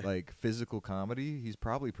fucking like physical comedy. He's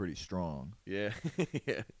probably pretty strong. Yeah,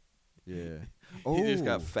 yeah. Yeah. He just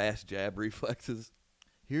got fast jab reflexes.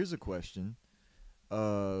 Here's a question.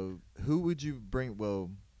 Who would you bring? Well,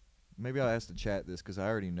 maybe I'll ask the chat this because I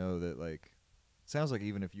already know that, like, sounds like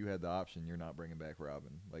even if you had the option, you're not bringing back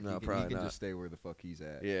Robin. Like, no, he probably can not. just stay where the fuck he's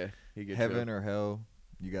at. Yeah. He gets Heaven or hell,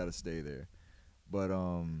 you got to stay there. But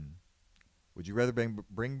would you rather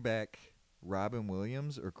bring back Robin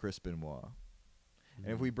Williams or Chris Benoit?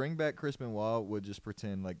 And if we bring back Chris Benoit, we'll just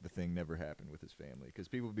pretend like the thing never happened with his family because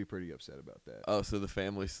people would be pretty upset about that. Oh, so the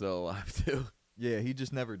family's still alive too? Yeah, he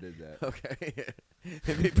just never did that. Okay.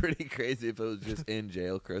 It'd be pretty crazy if it was just in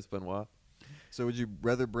jail, Chris Benoit. So would you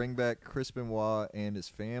rather bring back Chris Benoit and his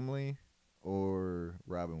family or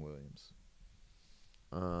Robin Williams?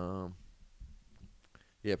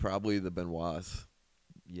 Yeah, probably the Benoits.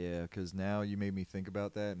 Yeah, because now you made me think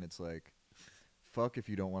about that, and it's like, fuck if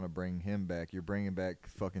you don't want to bring him back. You're bringing back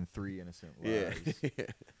fucking 3 innocent lives. Yeah.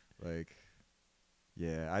 Like,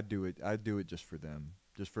 yeah, I'd do it just for them,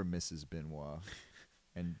 just for Mrs. Benoit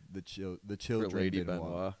and the children. For Lady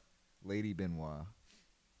Benoit. Lady Benoit.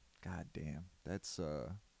 God damn, that's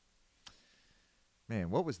man.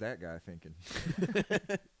 What was that guy thinking?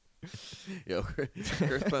 Yo,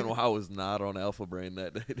 Chris Benoit was not on Alpha Brain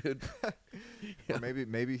that day, dude. Or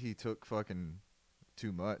maybe he took fucking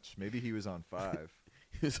too much. Maybe he was on 5.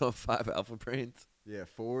 He was on 5 Alpha Brains. Yeah,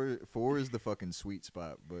 4 is the fucking sweet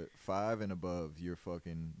spot, but 5 and above, you're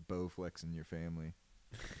fucking Bowflexing your family.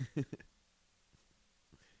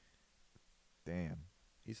 Damn.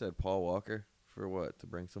 He said Paul Walker for what? To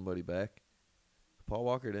bring somebody back? Paul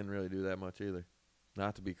Walker didn't really do that much either.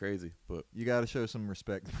 Not to be crazy, but you got to show some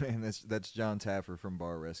respect, man. That's John Taffer from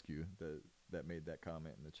Bar Rescue that made that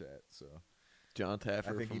comment in the chat. So John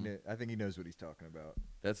Taffer. I think he knows what he's talking about.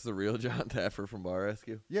 That's the real John Taffer from Bar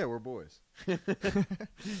Rescue. Yeah, we're boys.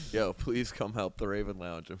 Yo, please come help the Raven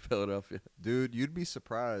Lounge in Philadelphia. Dude, you'd be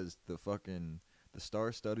surprised the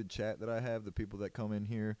star-studded chat that I have, the people that come in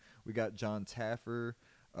here. We got John Taffer.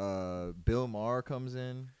 Bill Maher comes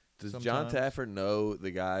in. Does sometimes. John Taffer know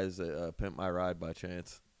the guys that Pimp My Ride by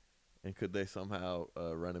chance? And could they somehow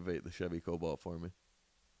renovate the Chevy Cobalt for me?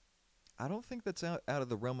 I don't think that's out of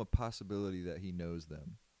the realm of possibility that he knows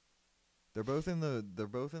them. They're both in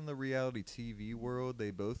the reality TV world.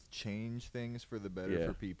 They both change things for the better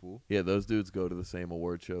for people. Yeah, those dudes go to the same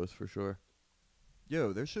award shows for sure.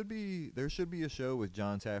 Yo, there should be a show with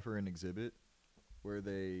John Taffer and Exhibit where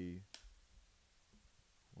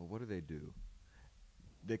what do they do?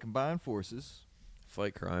 They combine forces.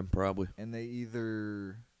 Fight crime, probably. And they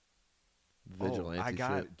either vigilante I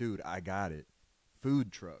got shit. it, dude. I got it.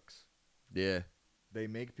 Food trucks. Yeah. They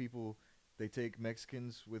make people. They take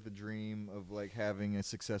Mexicans with a dream of like having a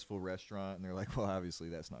successful restaurant, and they're like, well, obviously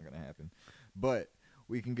that's not gonna happen, but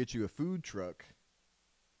we can get you a food truck,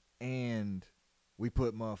 and we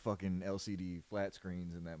put motherfucking LCD flat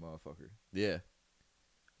screens in that motherfucker. Yeah.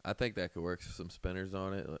 I think that could work. Some spinners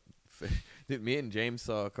on it. Dude, me and James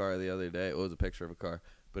saw a car the other day. It was a picture of a car,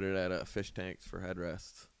 but it had fish tanks for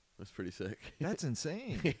headrests. It was pretty sick. That's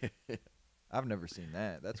insane. I've never seen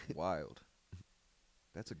that. That's wild.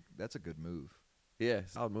 That's a good move. Yeah,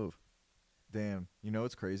 solid move. Damn. You know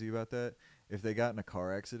what's crazy about that? If they got in a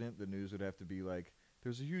car accident, the news would have to be like,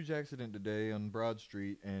 there's a huge accident today on Broad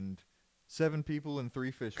Street, and 7 people and 3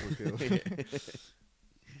 fish were killed.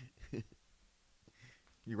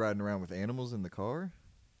 You riding around with animals in the car?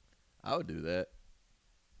 I would do that.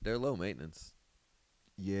 They're low maintenance.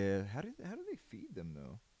 Yeah. How do they feed them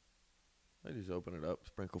though? They just open it up,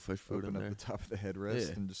 sprinkle fish food Open in up there. the top of the headrest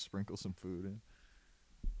Yeah. and just sprinkle some food in.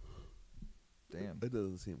 Damn. That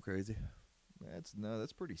doesn't seem crazy.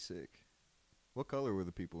 That's pretty sick. What color were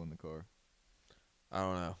the people in the car? I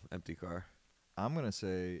don't know. Empty car. I'm gonna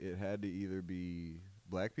say it had to either be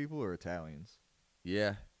black people or Italians.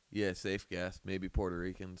 Yeah. Yeah, safe guess. Maybe Puerto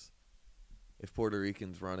Ricans. If Puerto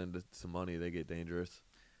Ricans run into some money, they get dangerous.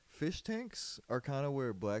 Fish tanks are kind of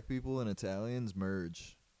where black people and Italians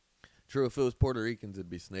merge. True, if it was Puerto Ricans, it'd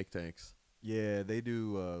be snake tanks. Yeah, they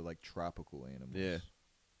do like tropical animals. Yeah.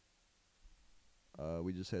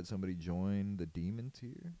 We just had somebody join the Demon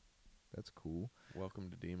tier. That's cool. Welcome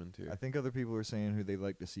to Demon Tier. I think other people are saying who they'd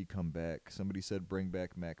like to see come back. Somebody said bring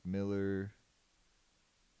back Mac Miller.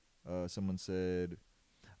 Someone said,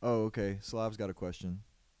 oh, okay, Slav's got a question.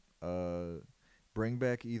 Bring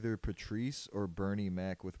back either Patrice or Bernie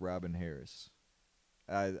Mac with Robin Harris.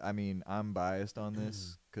 I mean, I'm biased on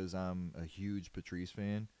this because I'm a huge Patrice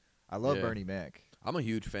fan. I love Bernie Mac. I'm a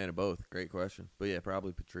huge fan of both. Great question. But yeah,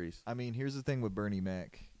 probably Patrice. I mean, here's the thing with Bernie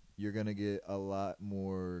Mac. You're going to get a lot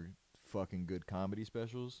more fucking good comedy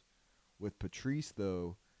specials. With Patrice,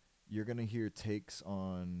 though, you're going to hear takes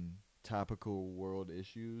on topical world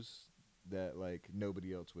issues that, like,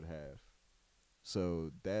 nobody else would have.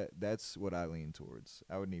 So that's what I lean towards.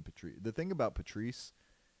 I would need Patrice. The thing about Patrice,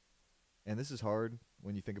 and this is hard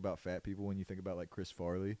when you think about fat people, when you think about, like, Chris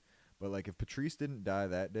Farley, but, like, if Patrice didn't die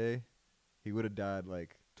that day, he would have died,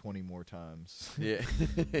 like, 20 more times. Yeah.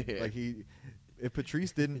 Like, if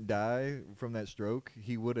Patrice didn't die from that stroke,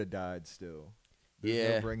 he would have died still.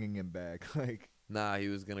 There's no bringing him back. Like, nah, he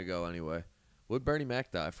was going to go anyway. What'd Bernie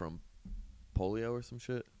Mac die from? Polio or some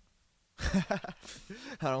shit?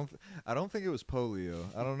 I don't think it was polio.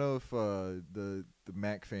 I don't know if the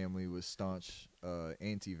Mac family was staunch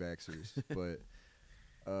anti-vaxxers, but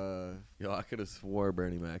Yo, I could have swore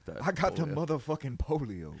Bernie Mac died. I got the from polio. motherfucking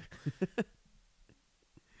polio.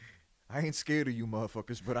 I ain't scared of you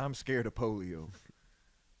motherfuckers, but I'm scared of polio.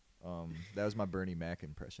 That was my Bernie Mac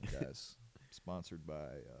impression, guys. Sponsored by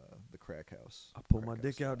the Crack House. I pulled Crack my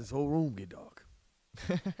dick House. out this whole room, get dog.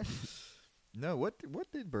 No, what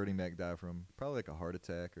did Bernie Mac die from? Probably like a heart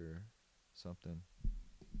attack or something.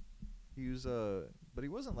 He was but he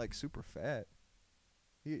wasn't like super fat.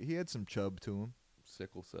 He had some chub to him.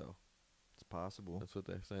 Sickle cell. It's possible. That's what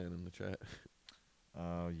they're saying in the chat.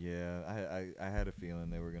 Oh yeah, I had a feeling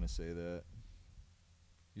they were gonna say that.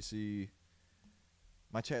 You see,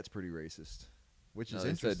 my chat's pretty racist, which is They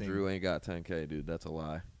interesting. said Drew ain't got 10K, dude. That's a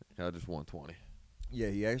lie. I just won 20. Yeah,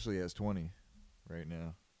 he actually has 20 right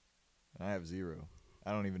now. I have 0.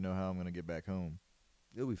 I don't even know how I'm gonna get back home.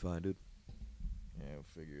 You'll be fine, dude. Yeah, we'll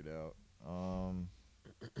figure it out.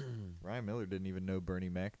 Ryan Miller didn't even know Bernie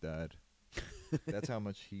Mac died. That's how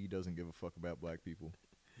much he doesn't give a fuck about black people.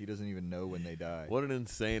 He doesn't even know when they die. What an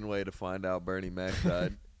insane way to find out Bernie Mac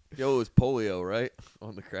died. Yo, it was polio, right?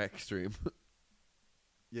 On the crack stream.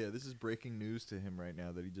 Yeah, this is breaking news to him right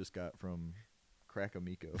now that he just got from Crack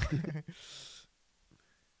Amico.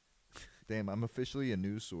 Damn, I'm officially a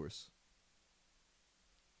news source.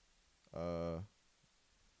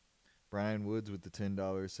 Brian Woods with the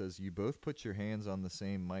 $10 says, you both put your hands on the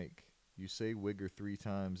same mic. You say Wigger 3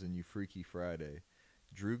 times and you Freaky Friday.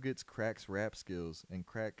 Dru gets Crack's rap skills and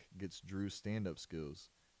Crack gets Dru's stand-up skills.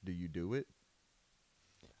 Do you do it?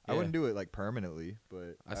 Yeah. I wouldn't do it like permanently,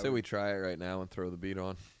 but I say we try it right now and throw the beat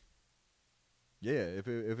on. Yeah, if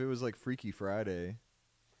it was like Freaky Friday,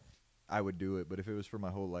 I would do it. But if it was for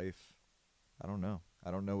my whole life, I don't know. I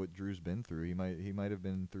don't know what Dru's been through. He might have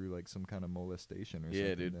been through like some kind of molestation or something.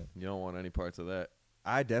 Yeah, dude. You don't want any parts of that.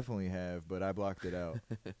 I definitely have, but I blocked it out,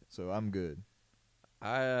 so I'm good.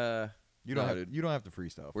 You don't have to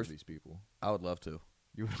freestyle for these people. I would love to.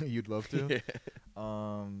 You'd love to.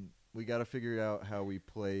 Yeah. We got to figure out how we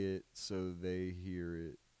play it so they hear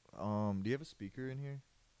it. Do you have a speaker in here?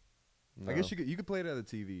 No. I guess you could play it at the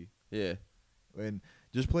TV. Yeah. And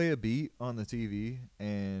just play a beat on the TV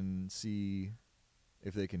and see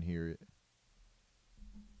if they can hear it.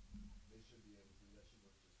 They should be able to. That should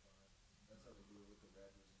work just fine. That's how they do it with the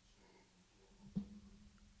rappers and shit.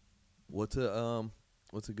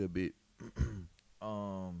 What's a good beat?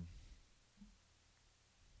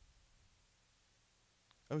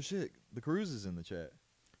 Oh shit, the Cruz is in the chat.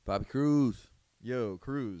 Bobby Cruz. Yo,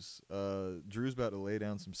 Cruz. Dru's about to lay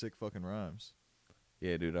down some sick fucking rhymes.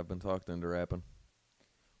 Yeah, dude, I've been talked into rapping.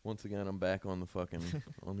 Once again, I'm back on the fucking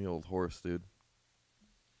on the old horse, dude.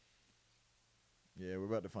 Yeah, we're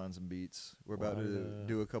about to find some beats. We're about to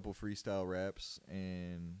do a couple freestyle raps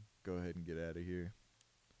and go ahead and get out of here.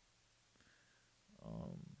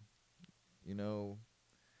 You know,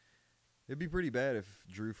 it'd be pretty bad if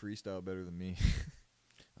Dru freestyled better than me.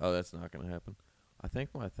 Oh, that's not gonna happen. I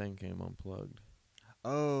think my thing came unplugged.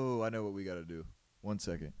 Oh, I know what we gotta do. 1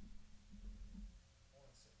 second.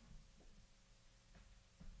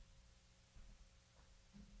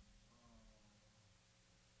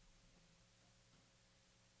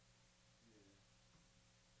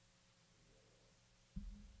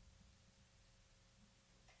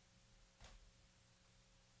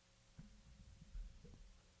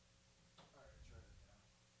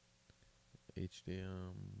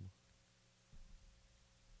 HDM.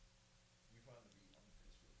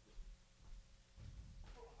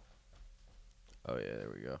 Oh yeah,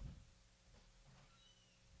 there we go.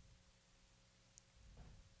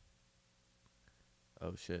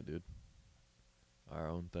 Oh shit, dude. Our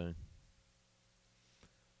own thing.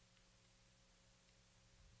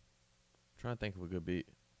 Trying to think of a good beat.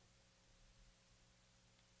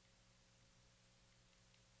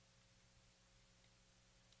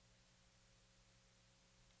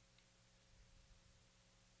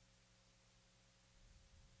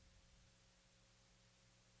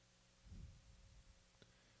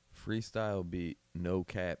 Freestyle beat, no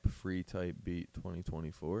cap, free type beat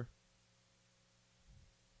 2024.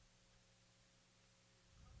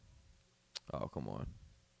 Oh, come on.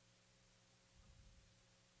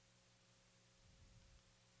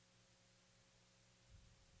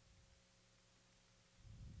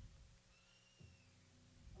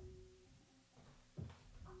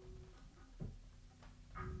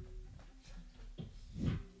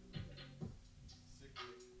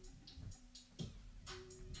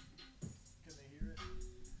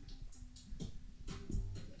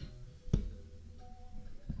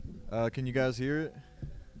 Can you guys hear it?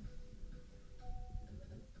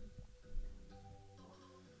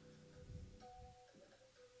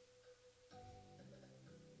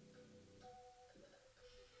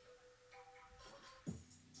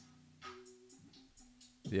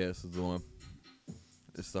 Yeah, this is the one.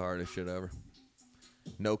 It's the hardest shit ever.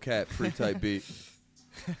 No cap, free type beat.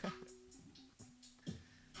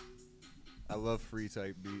 I love free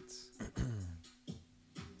type beats.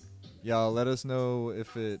 Y'all let us know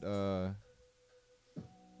if it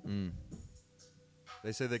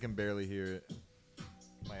They say they can barely hear it.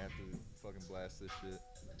 Might have to fucking blast this shit.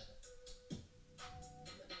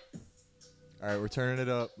 Alright, we're turning it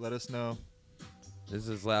up. Let us know. This is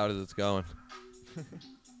as loud as it's going.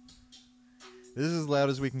 This is as loud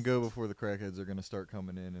as we can go before the crackheads are gonna start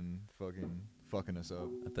coming in and fucking us up.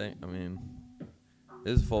 I mean,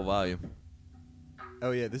 this is full volume.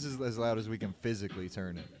 Oh yeah, this is as loud as we can physically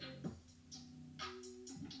turn it.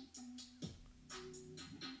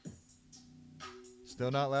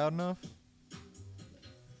 Still not loud enough?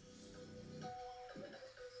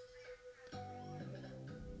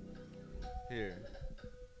 Here.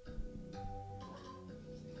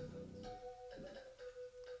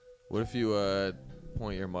 What if you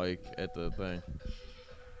point your mic at the thing?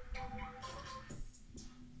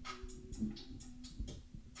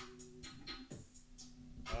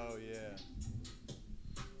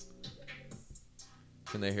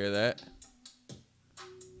 Can they hear that?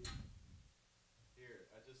 Here,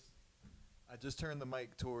 I just turned the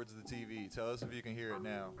mic towards the TV. Tell us if you can hear it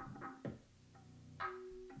now.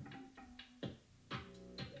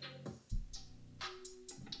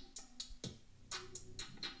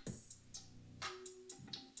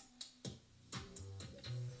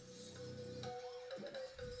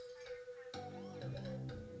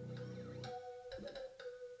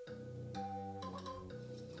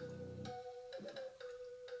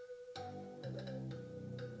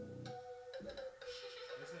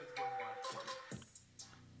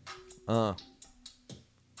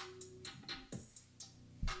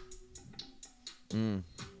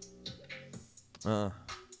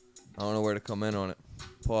 I don't know where to come in on it.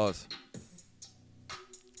 Pause.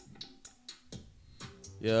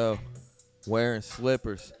 Yo, wearing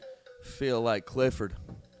slippers, feel like Clifford.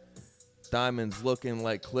 Diamonds looking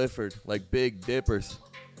like Clifford, like Big Dippers.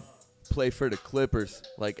 Play for the Clippers,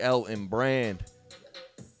 like Elton Brand.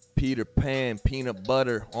 Peter Pan, peanut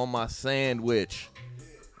butter on my sandwich.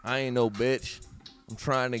 I ain't no bitch. I'm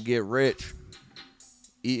trying to get rich.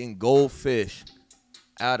 Eating goldfish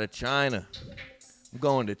out of China. I'm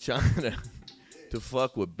going to China to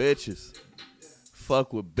fuck with bitches.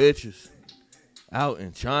 Fuck with bitches out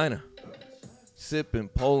in China. Sipping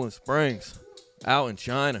Poland Springs out in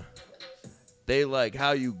China. They like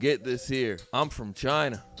how you get this here. I'm from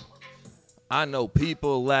China. I know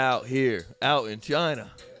people out here out in China.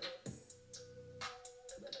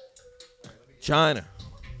 China.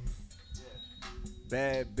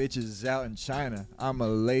 Bad bitches out in China. I'm a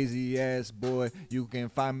lazy ass boy. You can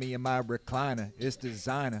find me in my recliner. It's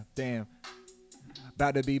designer. Damn.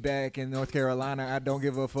 About to be back in North Carolina. I don't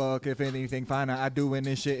give a fuck if anything finer. I doing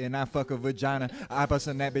this shit and I fuck a vagina. I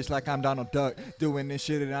bustin' that bitch like I'm Donald Duck. Doing this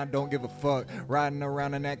shit and I don't give a fuck. Riding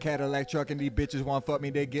around in that Cadillac truck and these bitches want fuck me.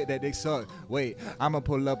 They get that they suck. Wait, I'ma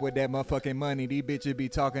pull up with that motherfucking money. These bitches be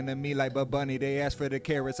talking to me like Bud Bunny. They ask for the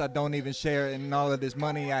carrots. I don't even share it. And all of this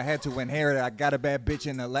money I had to inherit. I got a bad bitch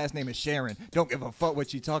and the last name is Sharon. Don't give a fuck what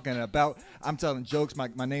she talking about. I'm telling jokes. My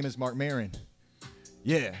name is Mark Maron.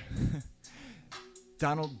 Yeah.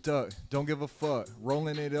 Donald Duck, don't give a fuck,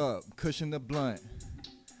 rolling it up, cushion the blunt.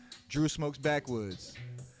 Drew smokes backwoods,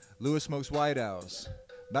 Lewis smokes White House,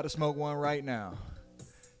 about to smoke one right now.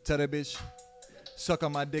 Tell that bitch, suck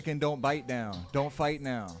on my dick and don't bite down, don't fight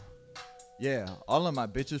now. Yeah, all of my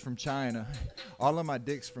bitches from China, all of my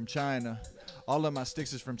dicks from China, all of my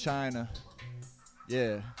sticks is from China.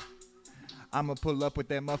 Yeah. I'ma pull up with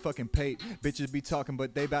that motherfucking pate. Bitches be talking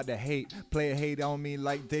but they bout to hate, play a hate on me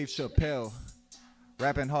like Dave Chappelle.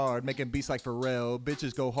 Rapping hard, making beats like Pharrell.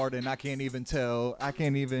 Bitches go hard and I can't even tell. I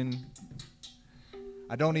don't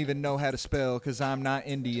even know how to spell, cause I'm not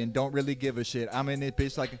Indian. Don't really give a shit. I'm in this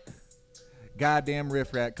bitch like a goddamn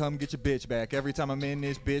riff rat. Come get your bitch back. Every time I'm in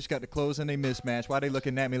this bitch, got the clothes and they mismatch. Why they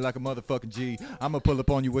looking at me like a motherfucking G? I'ma pull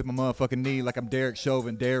up on you with my motherfucking knee like I'm Derek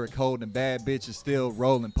Chauvin, Derek Holden. Bad bitches still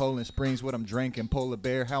rolling. Poland Springs, what I'm drinking. Polar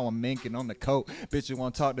bear, how I'm minking on the coat. Bitches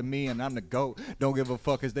want to talk to me and I'm the GOAT. Don't give a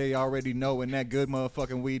fuck cause they already know. And that good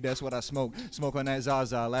motherfucking weed, that's what I smoke. Smoke on that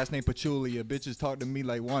Zaza, last name Pachulia. Bitches talk to me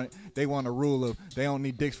like they want a ruler. They don't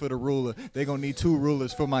need dicks for the ruler. They gonna need 2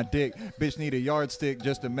 rulers for my dick. Bitch need a yardstick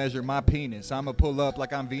just to measure my penis. I'ma pull up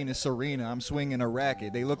like I'm Venus Serena. I'm swinging a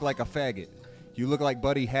racket. They look like a faggot. You look like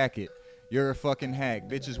Buddy Hackett. You're a fucking hack.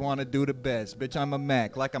 Bitches want to do the best. Bitch, I'm a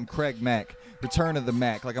Mac like I'm Craig Mack. Return of the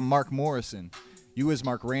Mac like I'm Mark Morrison. You is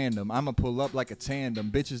Mark Random. I'ma pull up like a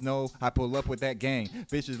tandem. Bitches know I pull up with that gang.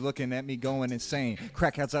 Bitches looking at me going insane.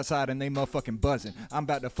 Crackouts outside and they motherfucking buzzing. I'm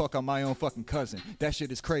about to fuck on my own fucking cousin. That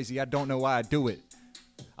shit is crazy. I don't know why I do it.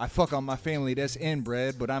 I fuck on my family that's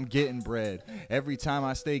inbred, but I'm getting bread. Every time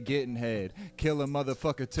I stay getting head. Kill a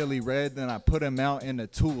motherfucker till he red, then I put him out in the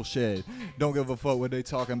tool shed. Don't give a fuck what they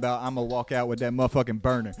talking about. I'ma walk out with that motherfucking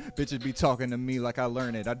burner. Bitches be talking to me like I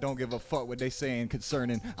learn it. I don't give a fuck what they saying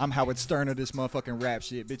concerning. I'm Howard Stern of this motherfucking rap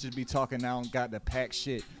shit. Bitches be talking, I don't got to pack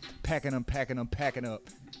shit. Packing them, packing them, packing up.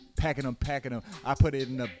 Packing them, packing them. I put it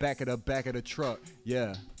in the back of the truck.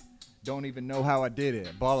 Yeah. Don't even know how I did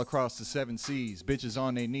it. Ball across the 7 seas. Bitches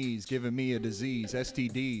on their knees giving me a disease.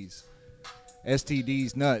 STDs.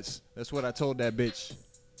 STDs nuts. That's what I told that bitch.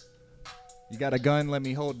 You got a gun? Let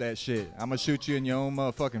me hold that shit. I'ma shoot you in your own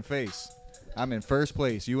motherfucking face. I'm in first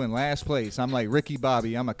place. You in last place. I'm like Ricky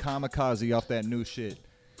Bobby. I'm a kamikaze off that new shit.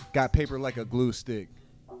 Got paper like a glue stick.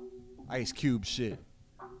 Ice Cube shit.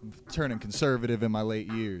 I'm turning conservative in my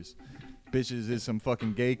late years. Bitches is some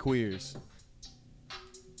fucking gay queers.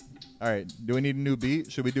 All right, do we need a new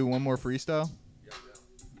beat? Should we do one more freestyle? Yeah.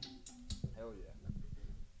 Hell yeah.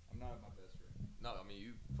 I'm not at my best right now. No, I mean,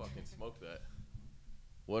 you fucking smoked that.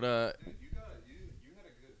 What, Dude, you had a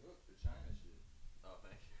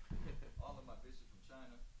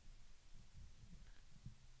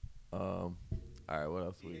All right, what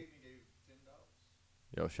else?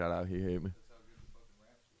 Yo, shout out, he hate me. That's how good the fucking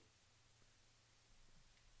raps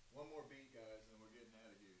were. One more beat, guys, and we're getting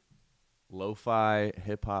out of here. Lo-fi,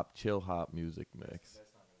 hip-hop, chill-hop music mix.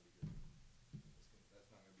 That's not gonna be good. That's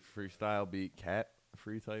not gonna be good. Freestyle beat, cat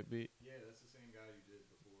free type beat. Yeah, that's the same guy you did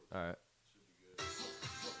before. All right. Should be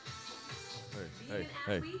good. Hey,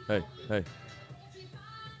 hey, hey, hey. Should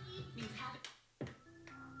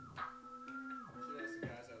ask the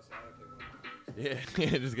guys outside if they want to do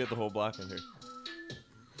this. Yeah, just get the whole block in here.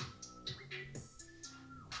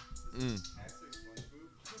 Actually,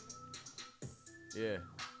 Spongeboob. Yeah.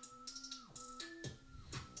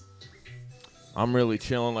 I'm really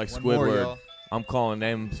chilling like One more, Squidward. y'all. I'm calling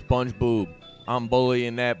them Spongeboob. I'm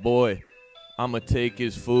bullying that boy. I'ma take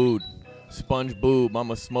his food. Spongeboob,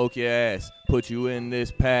 I'ma smoke your ass. Put you in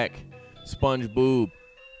this pack. Spongeboob,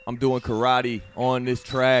 I'm doing karate on this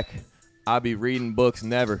track. I be reading books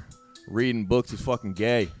never. Reading books is fucking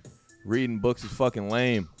gay. Reading books is fucking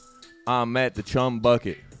lame. I'm at the chum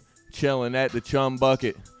bucket. Chilling at the chum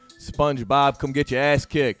bucket. SpongeBob, come get your ass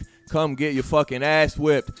kicked. Come get your fucking ass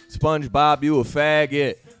whipped. SpongeBob, you a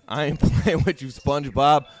faggot. I ain't playing with you,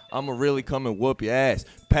 SpongeBob. I'ma really come and whoop your ass.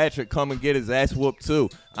 Patrick, come and get his ass whooped too.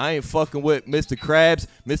 I ain't fucking with Mr. Krabs.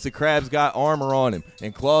 Mr. Krabs got armor on him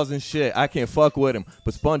and claws and shit. I can't fuck with him.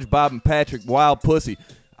 But SpongeBob and Patrick, wild pussy.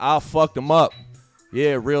 I'll fuck them up.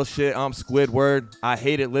 Yeah, real shit, I'm Squidward. I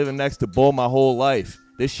hated living next to Bull my whole life.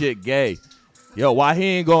 This shit gay. Yo, why he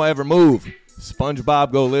ain't gonna ever move?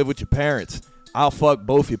 SpongeBob, go live with your parents. I'll fuck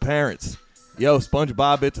both your parents. Yo,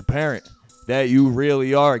 SpongeBob, it's apparent that you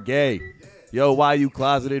really are gay. Yo, why you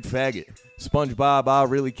closeted faggot? SpongeBob, I'll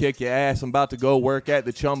really kick your ass. I'm about to go work at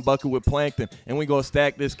the chum bucket with Plankton, and we gonna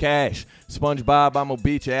stack this cash. SpongeBob, I'ma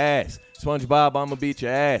beat your ass. SpongeBob, I'ma beat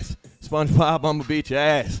your ass. SpongeBob, I'ma beat your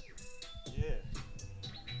ass.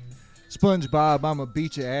 SpongeBob, I'ma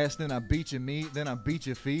beat your ass, then I beat your meat, then I beat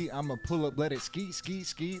your feet. I'ma pull up, let it skeet, skeet,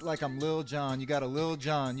 skeet like I'm Lil Jon. You got a Lil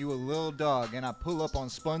Jon, you a Lil Dog, and I pull up on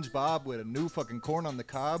SpongeBob with a new fucking corn on the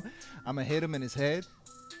cob. I'ma hit him in his head.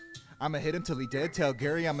 I'ma hit him till he dead. Tell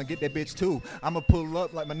Gary I'ma get that bitch too. I'ma pull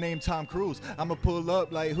up like my name Tom Cruise. I'ma pull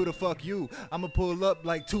up like who the fuck you? I'ma pull up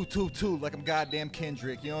like 222 like I'm goddamn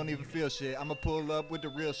Kendrick. You don't even feel shit. I'ma pull up with the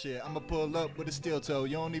real shit. I'ma pull up with a steel toe.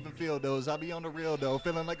 You don't even feel those. I be on the real though,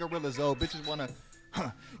 feeling like gorillas. Oh, bitches wanna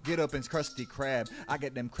get up and Krusty Krab. I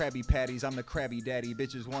get them Krabby Patties. I'm the Krabby Daddy.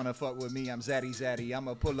 Bitches wanna fuck with me. I'm Zaddy Zaddy.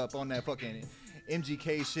 I'ma pull up on that fucking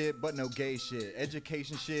MGK shit, but no gay shit.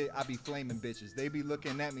 Education shit, I be flaming bitches. They be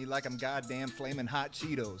looking at me like I'm goddamn flaming hot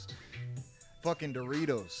Cheetos. Fucking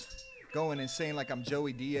Doritos. Going insane like I'm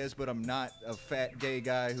Joey Diaz, but I'm not a fat gay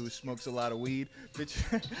guy who smokes a lot of weed.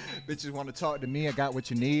 Bitches want to talk to me, I got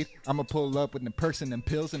what you need. I'ma pull up with the perks and them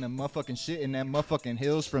pills and them motherfucking shit and them motherfucking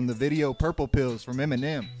hills from the video Purple Pills from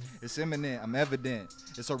Eminem. It's imminent, I'm evident.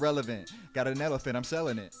 It's irrelevant. Got an elephant, I'm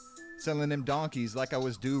selling it. Selling them donkeys like I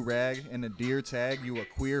was do-rag and a deer tag. You a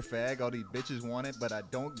queer fag. All these bitches want it, but I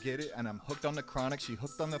don't get it. And I'm hooked on the chronic. She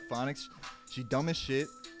hooked on the phonics. She dumb as shit.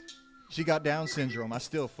 She got Down syndrome. I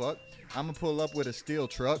still fuck. I'ma pull up with a steel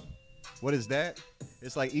truck. What is that?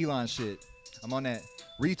 It's like Elon shit. I'm on that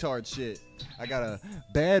retard shit. I got a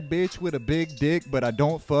bad bitch with a big dick, but I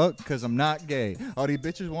don't fuck because I'm not gay. All these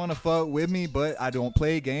bitches want to fuck with me, but I don't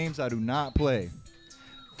play games. I do not play.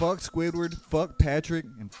 Fuck Squidward, fuck Patrick,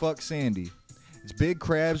 and fuck Sandy. It's big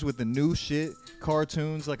crabs with the new shit,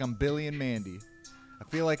 cartoons like I'm Billy and Mandy. I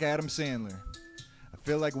feel like Adam Sandler. I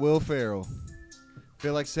feel like Will Ferrell. I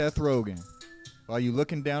feel like Seth Rogen. While you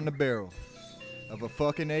looking down the barrel of a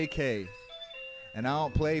fucking AK. And I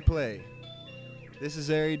don't play. This is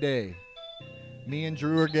every day. Me and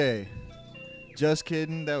Dru are gay. Just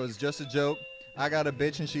kidding, that was just a joke. I got a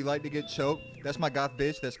bitch and she like to get choked. That's my goth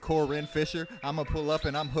bitch, that's Corinne Fisher. I'ma pull up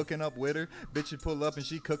and I'm hooking up with her. Bitches pull up and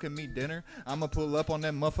she cooking me dinner. I'ma pull up on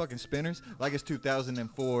them motherfucking spinners like it's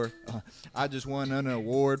 2004. I just won an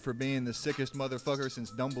award for being the sickest motherfucker since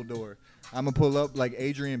Dumbledore. I'ma pull up like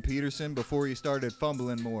Adrian Peterson before he started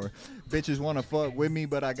fumbling more. Bitches wanna fuck with me,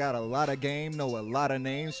 but I got a lot of game, know a lot of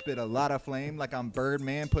names, spit a lot of flame like I'm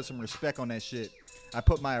Birdman. Put some respect on that shit. I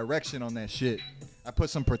put my erection on that shit. I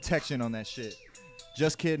put some protection on that shit.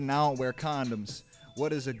 Just kidding, I don't wear condoms.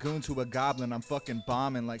 What is a goon to a goblin? I'm fucking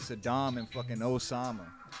bombing like Saddam and fucking Osama.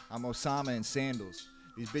 I'm Osama in sandals.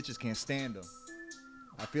 These bitches can't stand them.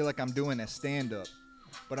 I feel like I'm doing that stand-up,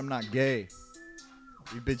 but I'm not gay.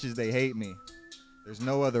 These bitches, they hate me. There's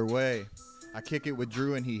no other way. I kick it with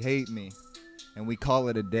Dru and he hate me, and we call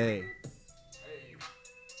it a day. Hey.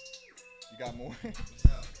 You got more?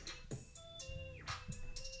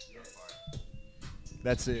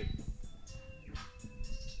 That's it.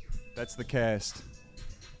 That's the cast.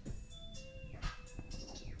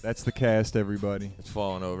 That's the cast, everybody. It's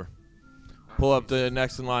falling over. Pull up the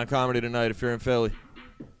Next in Line comedy tonight if you're in Philly.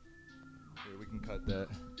 Here, we can cut that.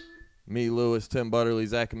 Me, Lewis, Tim Butterly,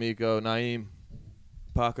 Zach Amico, Naeem,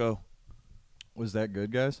 Paco. Was that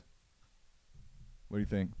good, guys? What do you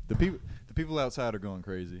think? The people outside are going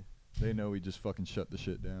crazy. They know we just fucking shut the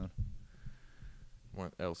shit down.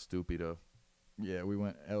 Went El Stupido. Yeah, we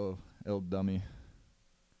went El Dummy.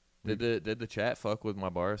 Did the chat fuck with my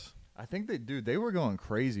bars? I think they were going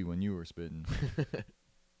crazy when you were spitting. They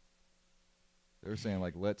were saying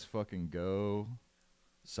like, "Let's fucking go,"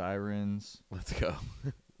 sirens. Let's go.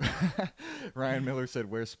 Ryan Miller said,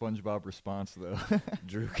 "Where's SpongeBob response though?"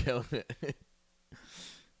 Drew killing it.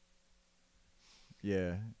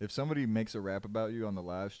 Yeah, if somebody makes a rap about you on the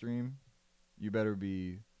live stream, you better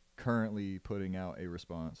be currently putting out a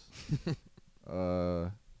response.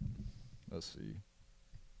 Let's see.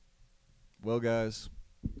 Well, guys,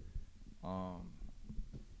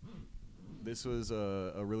 this was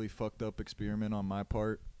a really fucked up experiment on my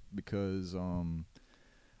part because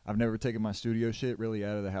I've never taken my studio shit really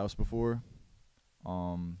out of the house before.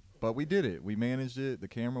 But we did it. We managed it. The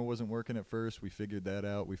camera wasn't working at first. We figured that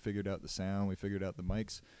out. We figured out the sound. We figured out the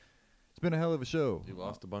mics. It's been a hell of a show. You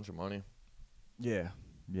lost a bunch of money. Yeah.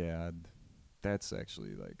 That's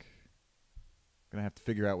actually like gonna have to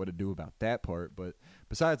figure out what to do about that part. But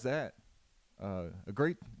besides that, a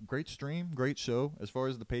great stream, great show. As far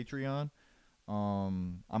as the Patreon,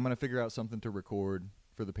 I'm gonna figure out something to record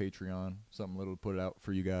for the Patreon, something little to put out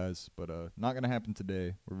for you guys. But not gonna happen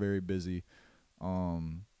today. We're very busy.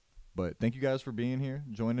 But thank you guys for being here,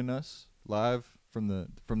 joining us live from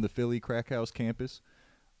the Philly Crack House campus.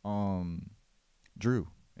 Drew,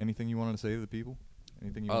 anything you wanted to say to the people?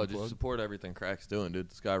 Anything you want to plug? Just support everything Crack's doing,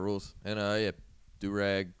 dude. Sky rules. And yeah,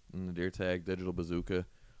 Do-Rag and the Deer Tag, Digital Bazooka,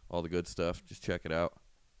 all the good stuff. Just check it out.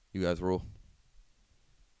 You guys rule.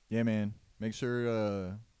 Yeah, man. Make sure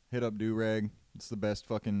to hit up Do-Rag. It's the best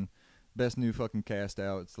new fucking cast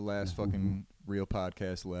out. It's the last fucking real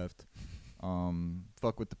podcast left.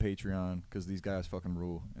 Fuck with the Patreon because these guys fucking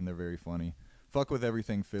rule and they're very funny. Fuck with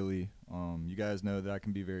everything Philly. You guys know that I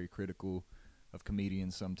can be very critical of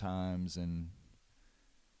comedians sometimes, and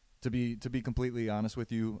to be completely honest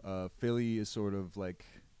with you, Philly is sort of like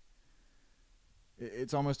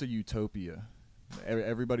it's almost a utopia.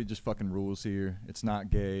 Everybody just fucking rules here. It's not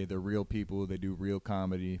gay. They're real people. They do real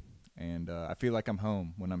comedy. And I feel like I'm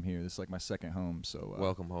home when I'm here. This is like my second home. So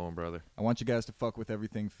welcome home, brother. I want you guys to fuck with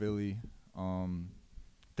everything Philly.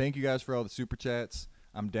 Thank you guys for all the super chats.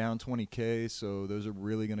 I'm down 20K, so those are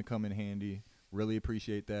really going to come in handy. Really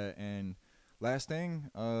appreciate that. And last thing,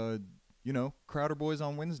 Crowder Boys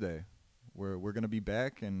on Wednesday. We're going to be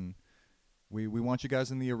back, and we want you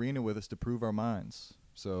guys in the arena with us to prove our minds.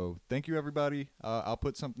 So thank you, everybody. I'll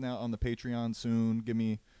put something out on the Patreon soon. Give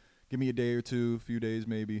me a day or two, a few days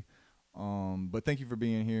maybe. But thank you for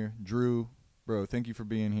being here. Drew, bro, thank you for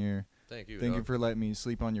being here. Thank you. Thank you for letting me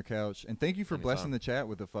sleep on your couch. And thank you for Anytime. blessing the chat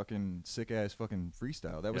with a fucking sick-ass fucking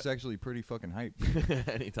freestyle. That was actually pretty fucking hype.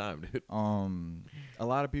 Anytime, dude. A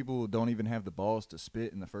lot of people don't even have the balls to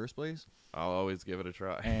spit in the first place. I'll always give it a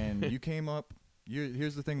try. And you came up.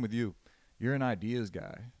 Here's the thing with you. You're an ideas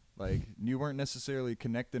guy. Like, you weren't necessarily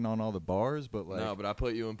connecting on all the bars, but like... No, but I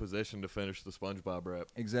put you in position to finish the SpongeBob rap.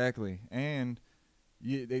 Exactly. And...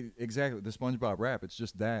 exactly, the SpongeBob rap. It's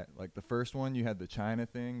just that. Like the first one, you had the China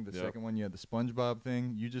thing. The second one, you had the SpongeBob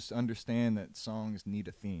thing. You just understand that songs need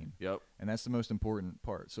a theme. Yep. And that's the most important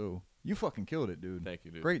part. So you fucking killed it, dude. Thank you,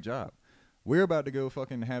 dude. Great job. We're about to go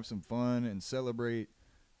fucking have some fun and celebrate.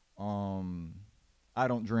 I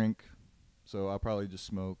don't drink, so I'll probably just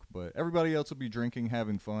smoke. But everybody else will be drinking,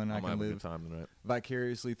 having fun. I can have a live good time tonight.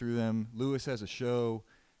 vicariously through them. Lewis has a show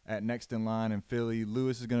at Next in Line in Philly.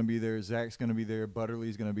 Lewis is going to be there. Zach's going to be there.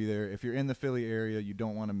 Butterly's going to be there. If you're in the Philly area, you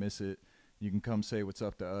don't want to miss it. You can come say what's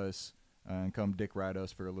up to us and come dick ride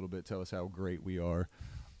us for a little bit. Tell us how great we are.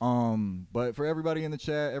 But for everybody in the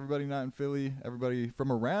chat, everybody not in Philly, everybody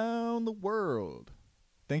from around the world,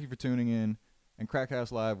 thank you for tuning in. And Crack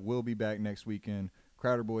House Live will be back next weekend.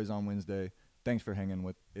 Crowder Boys on Wednesday. Thanks for hanging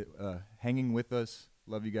with us.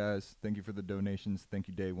 Love you guys. Thank you for the donations. Thank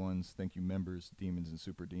you, day ones. Thank you, members, demons, and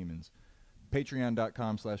super demons.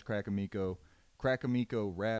 Patreon.com/Crackamico. Crackamico rap.